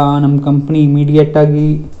 ಆಗ ನಮ್ಮ ಕಂಪ್ನಿ ಇಮಿಡಿಯೇಟಾಗಿ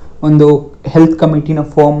ಒಂದು ಹೆಲ್ತ್ ಕಮಿಟಿನ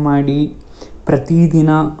ಫಾರ್ಮ್ ಮಾಡಿ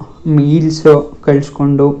ಪ್ರತಿದಿನ ಮೀಲ್ಸ್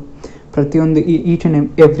ಕಳಿಸ್ಕೊಂಡು ಪ್ರತಿಯೊಂದು ಈಚ್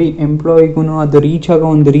ಆ್ಯಂಡ್ ಎವ್ರಿ ಎಂಪ್ಲಾಯಿಗೂ ಅದು ರೀಚ್ ಆಗೋ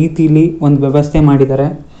ಒಂದು ರೀತಿಲಿ ಒಂದು ವ್ಯವಸ್ಥೆ ಮಾಡಿದ್ದಾರೆ.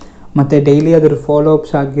 ಮತ್ತು ಡೈಲಿ ಅದರ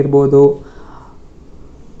ಫಾಲೋಅಪ್ಸ್ ಆಗಿರ್ಬೋದು,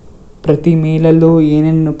 ಪ್ರತಿ ಮೇಲಲ್ಲೂ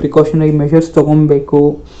ಏನೇನು ಪ್ರಿಕಾಷನರಿ ಮೆಷರ್ಸ್ ತೊಗೊಬೇಕು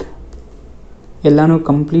ಎಲ್ಲನೂ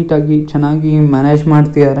ಕಂಪ್ಲೀಟಾಗಿ ಚೆನ್ನಾಗಿ ಮ್ಯಾನೇಜ್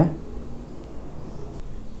ಮಾಡ್ತಿದ್ದಾರೆ.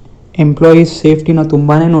 ಎಂಪ್ಲಾಯೀಸ್ ಸೇಫ್ಟಿನ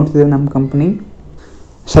ತುಂಬಾ ನೋಡ್ತಿದೆ ನಮ್ಮ ಕಂಪ್ನಿ.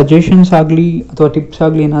 ಸಜೆಷನ್ಸ್ ಆಗಲಿ ಅಥವಾ ಟಿಪ್ಸ್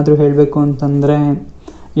ಆಗಲಿ ಏನಾದರೂ ಹೇಳಬೇಕು ಅಂತಂದರೆ,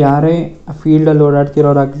 ಯಾರೇ ಫೀಲ್ಡಲ್ಲಿ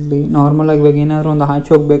ಓಡಾಡ್ತಿರೋರಾಗಲಿ ನಾರ್ಮಲಾಗಿ ಇವಾಗ ಏನಾದರೂ ಒಂದು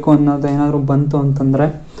ಆಚೆ ಹೋಗಬೇಕು ಅನ್ನೋದು ಏನಾದರೂ ಬಂತು ಅಂತಂದರೆ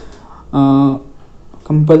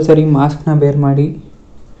ಕಂಪಲ್ಸರಿ ಮಾಸ್ಕ್ನ ವೇರ್ ಮಾಡಿ,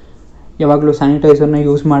 ಯಾವಾಗಲೂ ಸ್ಯಾನಿಟೈಸರ್ನ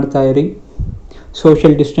ಯೂಸ್ ಮಾಡ್ತಾಯಿರಿ,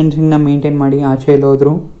 ಸೋಷಿಯಲ್ ಡಿಸ್ಟೆನ್ಸಿಂಗ್ನ ಮೇಂಟೈನ್ ಮಾಡಿ ಆಚೆ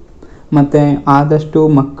ಎಲ್ಲೋದ್ರು. ಮತ್ತು ಆದಷ್ಟು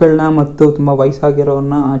ಮಕ್ಕಳನ್ನ ಮತ್ತು ತುಂಬ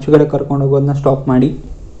ವಯಸ್ಸಾಗಿರೋರನ್ನ ಆಚೆಗಡೆ ಕರ್ಕೊಂಡು ಹೋಗೋದನ್ನ ಸ್ಟಾಪ್ ಮಾಡಿ.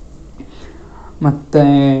 ಮತ್ತು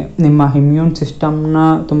ನಿಮ್ಮ ಇಮ್ಯೂನ್ ಸಿಸ್ಟಮ್ನ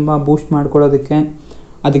ತುಂಬ ಬೂಸ್ಟ್ ಮಾಡ್ಕೊಳ್ಳೋದಕ್ಕೆ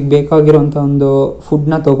ಅದಕ್ಕೆ ಬೇಕಾಗಿರೋಂಥ ಒಂದು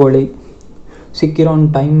ಫುಡ್ನ ತೊಗೊಳ್ಳಿ. ಸಿಕ್ಕಿರೋ ಒಂದು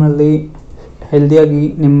ಟೈಮಲ್ಲಿ ಹೆಲ್ದಿಯಾಗಿ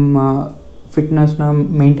ನಿಮ್ಮ ಫಿಟ್ನೆಸ್ನ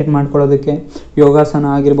ಮೇಂಟೈನ್ ಮಾಡ್ಕೊಳ್ಳೋದಕ್ಕೆ ಯೋಗಾಸನ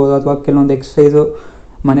ಆಗಿರ್ಬೋದು ಅಥವಾ ಕೆಲವೊಂದು ಎಕ್ಸಸೈಸು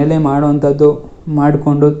ಮನೇಲೇ ಮಾಡೋವಂಥದ್ದು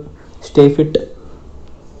ಮಾಡಿಕೊಂಡು ಸ್ಟೇ ಫಿಟ್.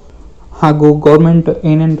 ಹಾಗೂ ಗೌರ್ಮೆಂಟ್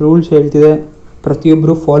ಏನೇನು ರೂಲ್ಸ್ ಹೇಳ್ತಿದೆ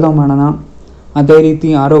ಪ್ರತಿಯೊಬ್ಬರು ಫಾಲೋ ಮಾಡೋಣ. ಅದೇ ರೀತಿ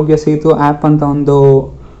ಆರೋಗ್ಯ ಸೇತು ಆ್ಯಪ್ ಅಂತ ಒಂದು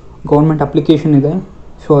ಗೌರ್ಮೆಂಟ್ ಅಪ್ಲಿಕೇಶನ್ ಇದೆ.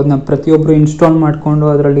 ಸೊ ಅದನ್ನ ಪ್ರತಿಯೊಬ್ಬರು ಇನ್ಸ್ಟಾಲ್ ಮಾಡಿಕೊಂಡು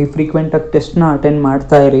ಅದರಲ್ಲಿ ಫ್ರೀಕ್ವೆಂಟಾಗಿ ಟೆಸ್ಟ್ನ ಅಟೆಂಡ್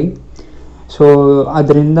ಮಾಡ್ತಾಯಿರಿ. ಸೊ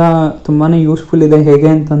ಅದರಿಂದ ತುಂಬಾ ಯೂಸ್ಫುಲ್ ಇದೆ. ಹೇಗೆ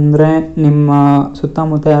ಅಂತಂದರೆ ನಿಮ್ಮ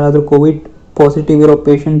ಸುತ್ತಮುತ್ತ ಯಾರಾದರೂ ಕೋವಿಡ್ ಪಾಸಿಟಿವ್ ಇರೋ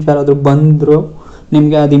ಪೇಷಂಟ್ಸ್ ಯಾರಾದರೂ ಬಂದರೂ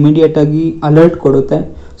ನಿಮಗೆ ಅದು ಇಮಿಡಿಯೇಟಾಗಿ ಅಲರ್ಟ್ ಕೊಡುತ್ತೆ.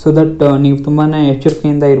 ಸೊ ದಟ್ ನೀವು ತುಂಬಾ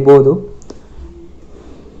ಎಚ್ಚರಿಕೆಯಿಂದ ಇರ್ಬೋದು.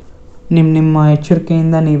 ನಿಮ್ಮ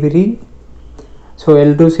ಎಚ್ಚರಿಕೆಯಿಂದ ನೀವಿರಿ. ಸೊ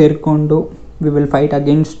ಎಲ್ಲರೂ ಸೇರಿಕೊಂಡು we will fight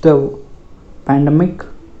against the pandemic.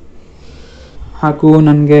 ಹಾಗೂ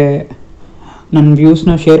ನನಗೆ ನನ್ನ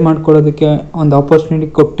ವ್ಯೂಸ್ನ ಶೇರ್ ಮಾಡ್ಕೊಳ್ಳೋದಕ್ಕೆ ಒಂದು ಆಪರ್ಚುನಿಟಿ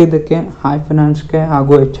ಕೊಟ್ಟಿದ್ದಕ್ಕೆ ಹಾಯ್ ಫೈನಾನ್ಸ್ಗೆ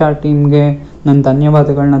ಹಾಗೂ HR ಟೀಮ್ಗೆ ನನ್ನ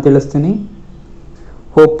ಧನ್ಯವಾದಗಳನ್ನ ತಿಳಿಸ್ತೀನಿ.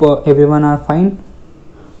 Hope every one R fine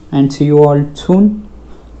and C you all soon.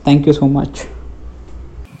 Thank you so much.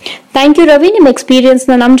 Thank you Ravi, ನಿಮ್ಮ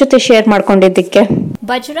ಎಕ್ಸ್ಪೀರಿಯನ್ಸ್ನ ನಮ್ಮ ಜೊತೆ ಶೇರ್ ಮಾಡ್ಕೊಂಡಿದ್ದಕ್ಕೆ.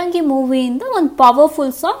 ಬಜರಂಗಿ ಮೂವಿಯಿಂದ ಒಂದು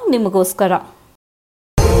ಪವರ್ಫುಲ್ ಸಾಂಗ್ ನಿಮಗೋಸ್ಕರ.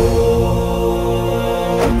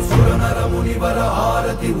 ಮುನಿವರ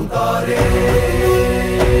ಆರತಿ ಉತಾರೆ,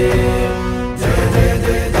 ಜಯ ಜಯ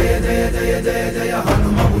ಜಯ ಜಯ ಜಯ ಜಯ ಜಯ ಜಯ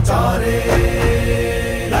ಹನುಮ ಉಚಾರೆ,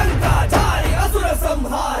 ಲಂಕಾಚಾರಿ ಅಸುರ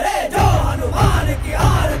ಸಂಹಾರೆ, ಜೋ ಹನುಮಾನ ಕಿ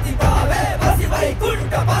ಆರತಿ ಪಾವೆ, ಬಸಿ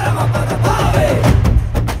ವೈಕುಂಠ ಪರಮ ಪದ ಪಾವೆ.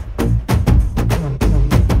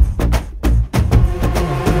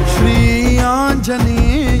 ಶ್ರೀ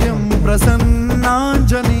ಆಂಜನೇಯಂ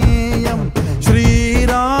ಪ್ರಸನ್ನಾಂಜನೇಯಂ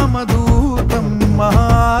ಶ್ರೀರಾಮದೂತಂ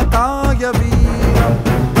ಮಹಾಕಾಯ ವೀರಂ,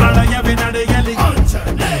 ಪ್ರಳಯವೇ ನಡೆಯಲಿ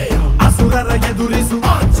ಆಂಜನೇಯ, ಅಸುರರ ಎದುರಿಸು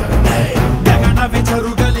ಆಂಜನೇಯ, ಗಗನವೇ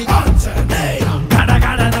ಚರುಗಲಿ ಆಂಜನೇಯ,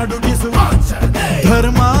 ಗಡಗಡ ನಡುಗಿಸು ಆಂಜನೇಯ,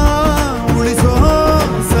 ಧರ್ಮ ಉಳಿಸೋ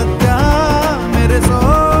ಸತ್ಯ ಮೆರೆಸೋ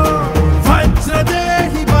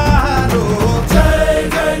ವಜ್ರದೇಹಿ ಬಾರೋ, ಜೈ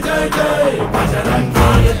ಜೈ ಜೈ ಜೈ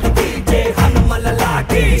ಬಜರಂಗಿ ಜೈ ಹನುಮಲ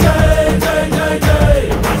ಲಾಗಿ, ಜೈ ಜೈ ಜೈ ಜೈ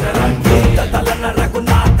ಬಜರಂಗಿ ತಲನ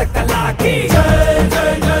ರಘುನಾಥ ಕಲಾಗಿ, ಜೈ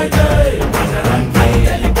ಜೈ ಜೈ ಜೈ ಬಜರಂಗಿ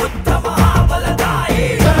ಬುದ್ಧ ಮಹಾಬಲದಾಯಿ,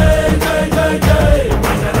 ಜೈ ಜೈ ಜೈ ಜೈ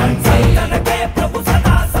ಬಜರಂಗಿ ಸಂತನಕ್ಕೆ ಪ್ರಭು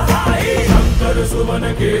ಸದಾ ಸಹಾಯಿ, ಶಂಕರ ಸುವನ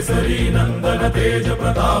ಕೇಸರಿ ನಂದನ ತೇಜ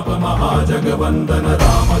ಪ್ರತಾಪ ಮಹಾಜಗವಂದನ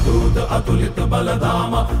ರಾಮದೂತ ಅತುಲಿತ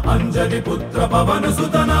ಬಲಧಾಮ ಅಂಜನಿ ಪುತ್ರ ಪವನ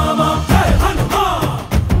ಸುತ ನಾಮ, ಜೈ ಹನುಮಾ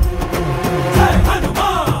जय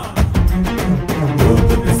हनुमान, भूत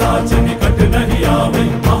पिशाच निकट नहीं आवे,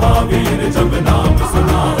 महावीर जब नाम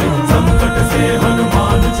सुनावे, संकट से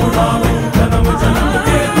हनुमान छुड़ावे, जन्म जन्म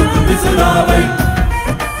के दुख बिसरावे.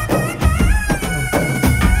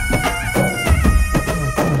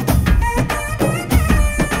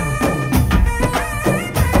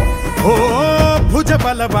 ओ भुज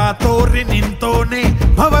बलवा तोरि निंतोने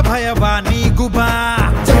भव भयवा नीगुबा,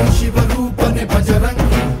 जय शिव रूपने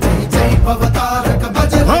बजरंगी, जय जय भवतारक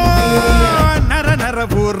बजरंगी, नर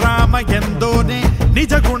नरवु राम ಎಂದೋನೆ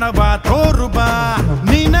ನಿಜ ಗುಣವ ತೋರುಬಾ,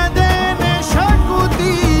 ನಿನದೇನೆ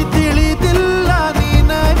ಶಕುತಿ ತಿಳಿದಿಲ್ಲ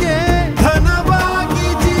ನಿನಗೆ, ಧನವಾಗಿ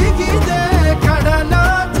ಜಿಗಿದೆ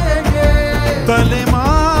ಕಡಲಾಚೆಗೆ,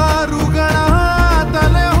 ತಲೆಮಾರುಗಳ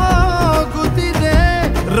ತಲೆ ಹೋಗುತ್ತಿದೆ,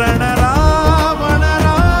 ರಣರಾವಣ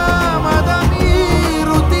ರಾಮದ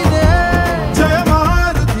ಮೀರುತ್ತಿದೆ, ಜಯ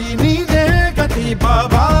ಮಾರುತಿ ನೀನೇ ಗತಿ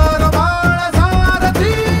ಬಾಬಾರ ಬಾಳ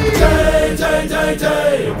ಸಾರಥಿ, ಜಯ ಜಯ ಜಯ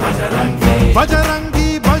ಜಯ ಬಜರಂಗಿ ಬಜರಂಗಿ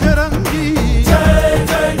ಬಜರಂಗಿ, ಜಯ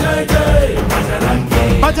ಜಯ ಜಯ ಜಯ ಬಜರಂಗಿ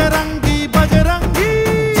ಬಜರಂಗಿ ಬಜರಂಗಿ,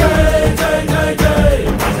 ಜಯ ಜಯ ಜಯ ಜಯ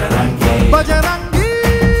ಬಜರಂಗಿ ಬಜರಂಗಿ,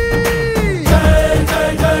 ಜಯ ಜಯ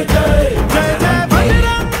ಜಯ ಜಯ ಜಯ ಜಯ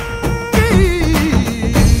ಬಜರಂಗಿ.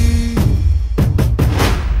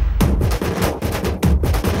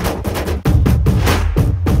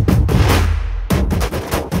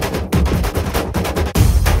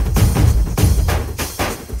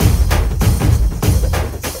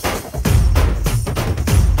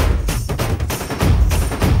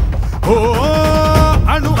 ಓ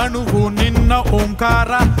ಅಣು ಅಣುವು ನಿನ್ನ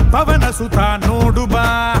ಓಂಕಾರ ಪವನ ಸುತ ನೋಡುಬಾ,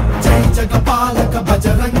 ಜೈ ಜಗಪಾಲಕ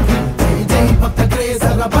ಬಜರಂಗಿ, ಜೈ ಜೈ ಭಕ್ತ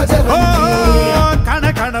ಗ್ರೇಸರ ಬಜರಂಗಿ, ಕಣ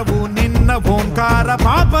ಕಣವು ನಿನ್ನ ಓಂಕಾರ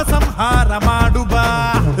ಪಾಪ ಸಂಹಾರ ಮಾಡುಬಾ,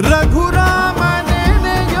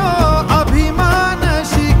 ರಘುರಾಮನೆನೆಯೋ ಅಭಿಮಾನ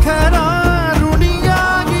ಶಿಖರ,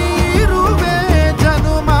 ಋಣಿಯಾಗಿ ಇರುವೆ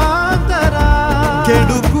ಜನುಮಾಂತರ,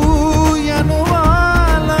 ಕೆಡುಕು ಎನ್ನುವ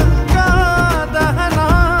ಲಂಕಾ ದಹನ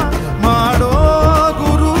ಮಾಡೋ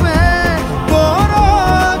ಗುರುವೇ ತೋರೋ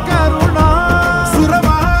ಕರುಣ,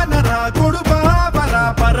 ಸುರವಾನರ ಕೊಡುಬಾಬರ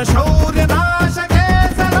ಪರ ಶೌರ್ಯ ನಾಶ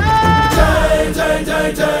ಕೇಸರ, ಜೈ ಜೈ ಜೈ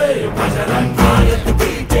ಜೈ ಬಜರಂಗಿ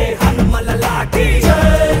ಜೈ ಹನುಮಲ ಲಾಗಿ, ಜೈ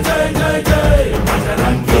ಜೈ ಜೈ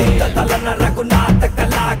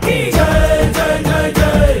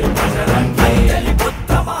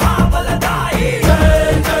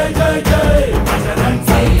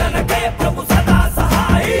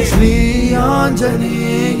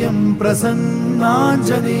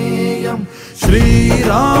प्रसन्नाञ्जनेयं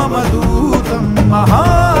श्रीरामदूतं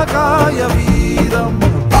महाकायवीरम्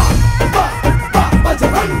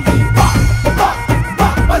बजरंगी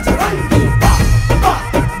बजरंगी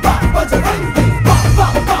बजरंगी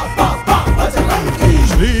बजरंगी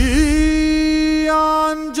श्री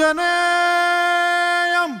आञ्जनेयं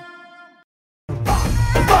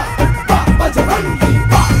बजरंगी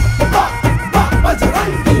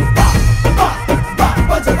बजरंगी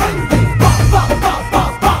बजरंगी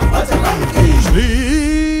बजरंगी श्री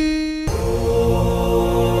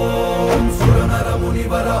ओम सुरनर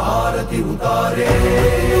मुनिवर आरति उतारे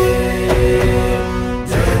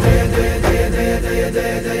जय जय जय जय जय जय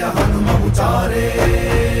जय जय हनुम उचारे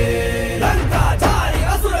लंकाचारी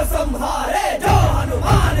असुर संहारे जो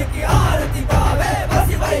हनुमान की आरती पावे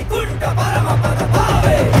बसी वैकुंठ परम पद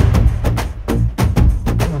पावे.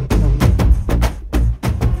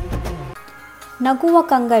 ನಗುವ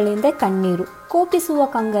ಕಂಗಳಿಂದ ಕಣ್ಣೀರು, ಕೋಪಿಸುವ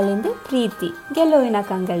ಕಂಗಳಿಂದ ಪ್ರೀತಿ, ಗೆಲುವಿನ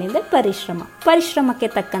ಕಂಗಳಿಂದ ಪರಿಶ್ರಮಕ್ಕೆ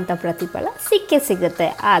ತಕ್ಕಂಥ ಪ್ರತಿಫಲ ಸಿಗುತ್ತೆ.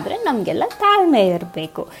 ಆದರೆ ನಮಗೆಲ್ಲ ತಾಳ್ಮೆ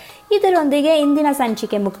ಇರಬೇಕು. ಇದರೊಂದಿಗೆ ಇಂದಿನ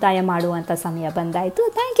ಸಂಚಿಕೆ ಮುಕ್ತಾಯ ಮಾಡುವಂಥ ಸಮಯ ಬಂದಾಯಿತು.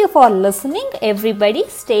 Thank you for listening. Everybody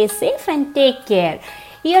stay safe and take care.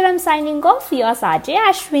 Here I am signing off, yours R J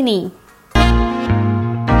Ashwini.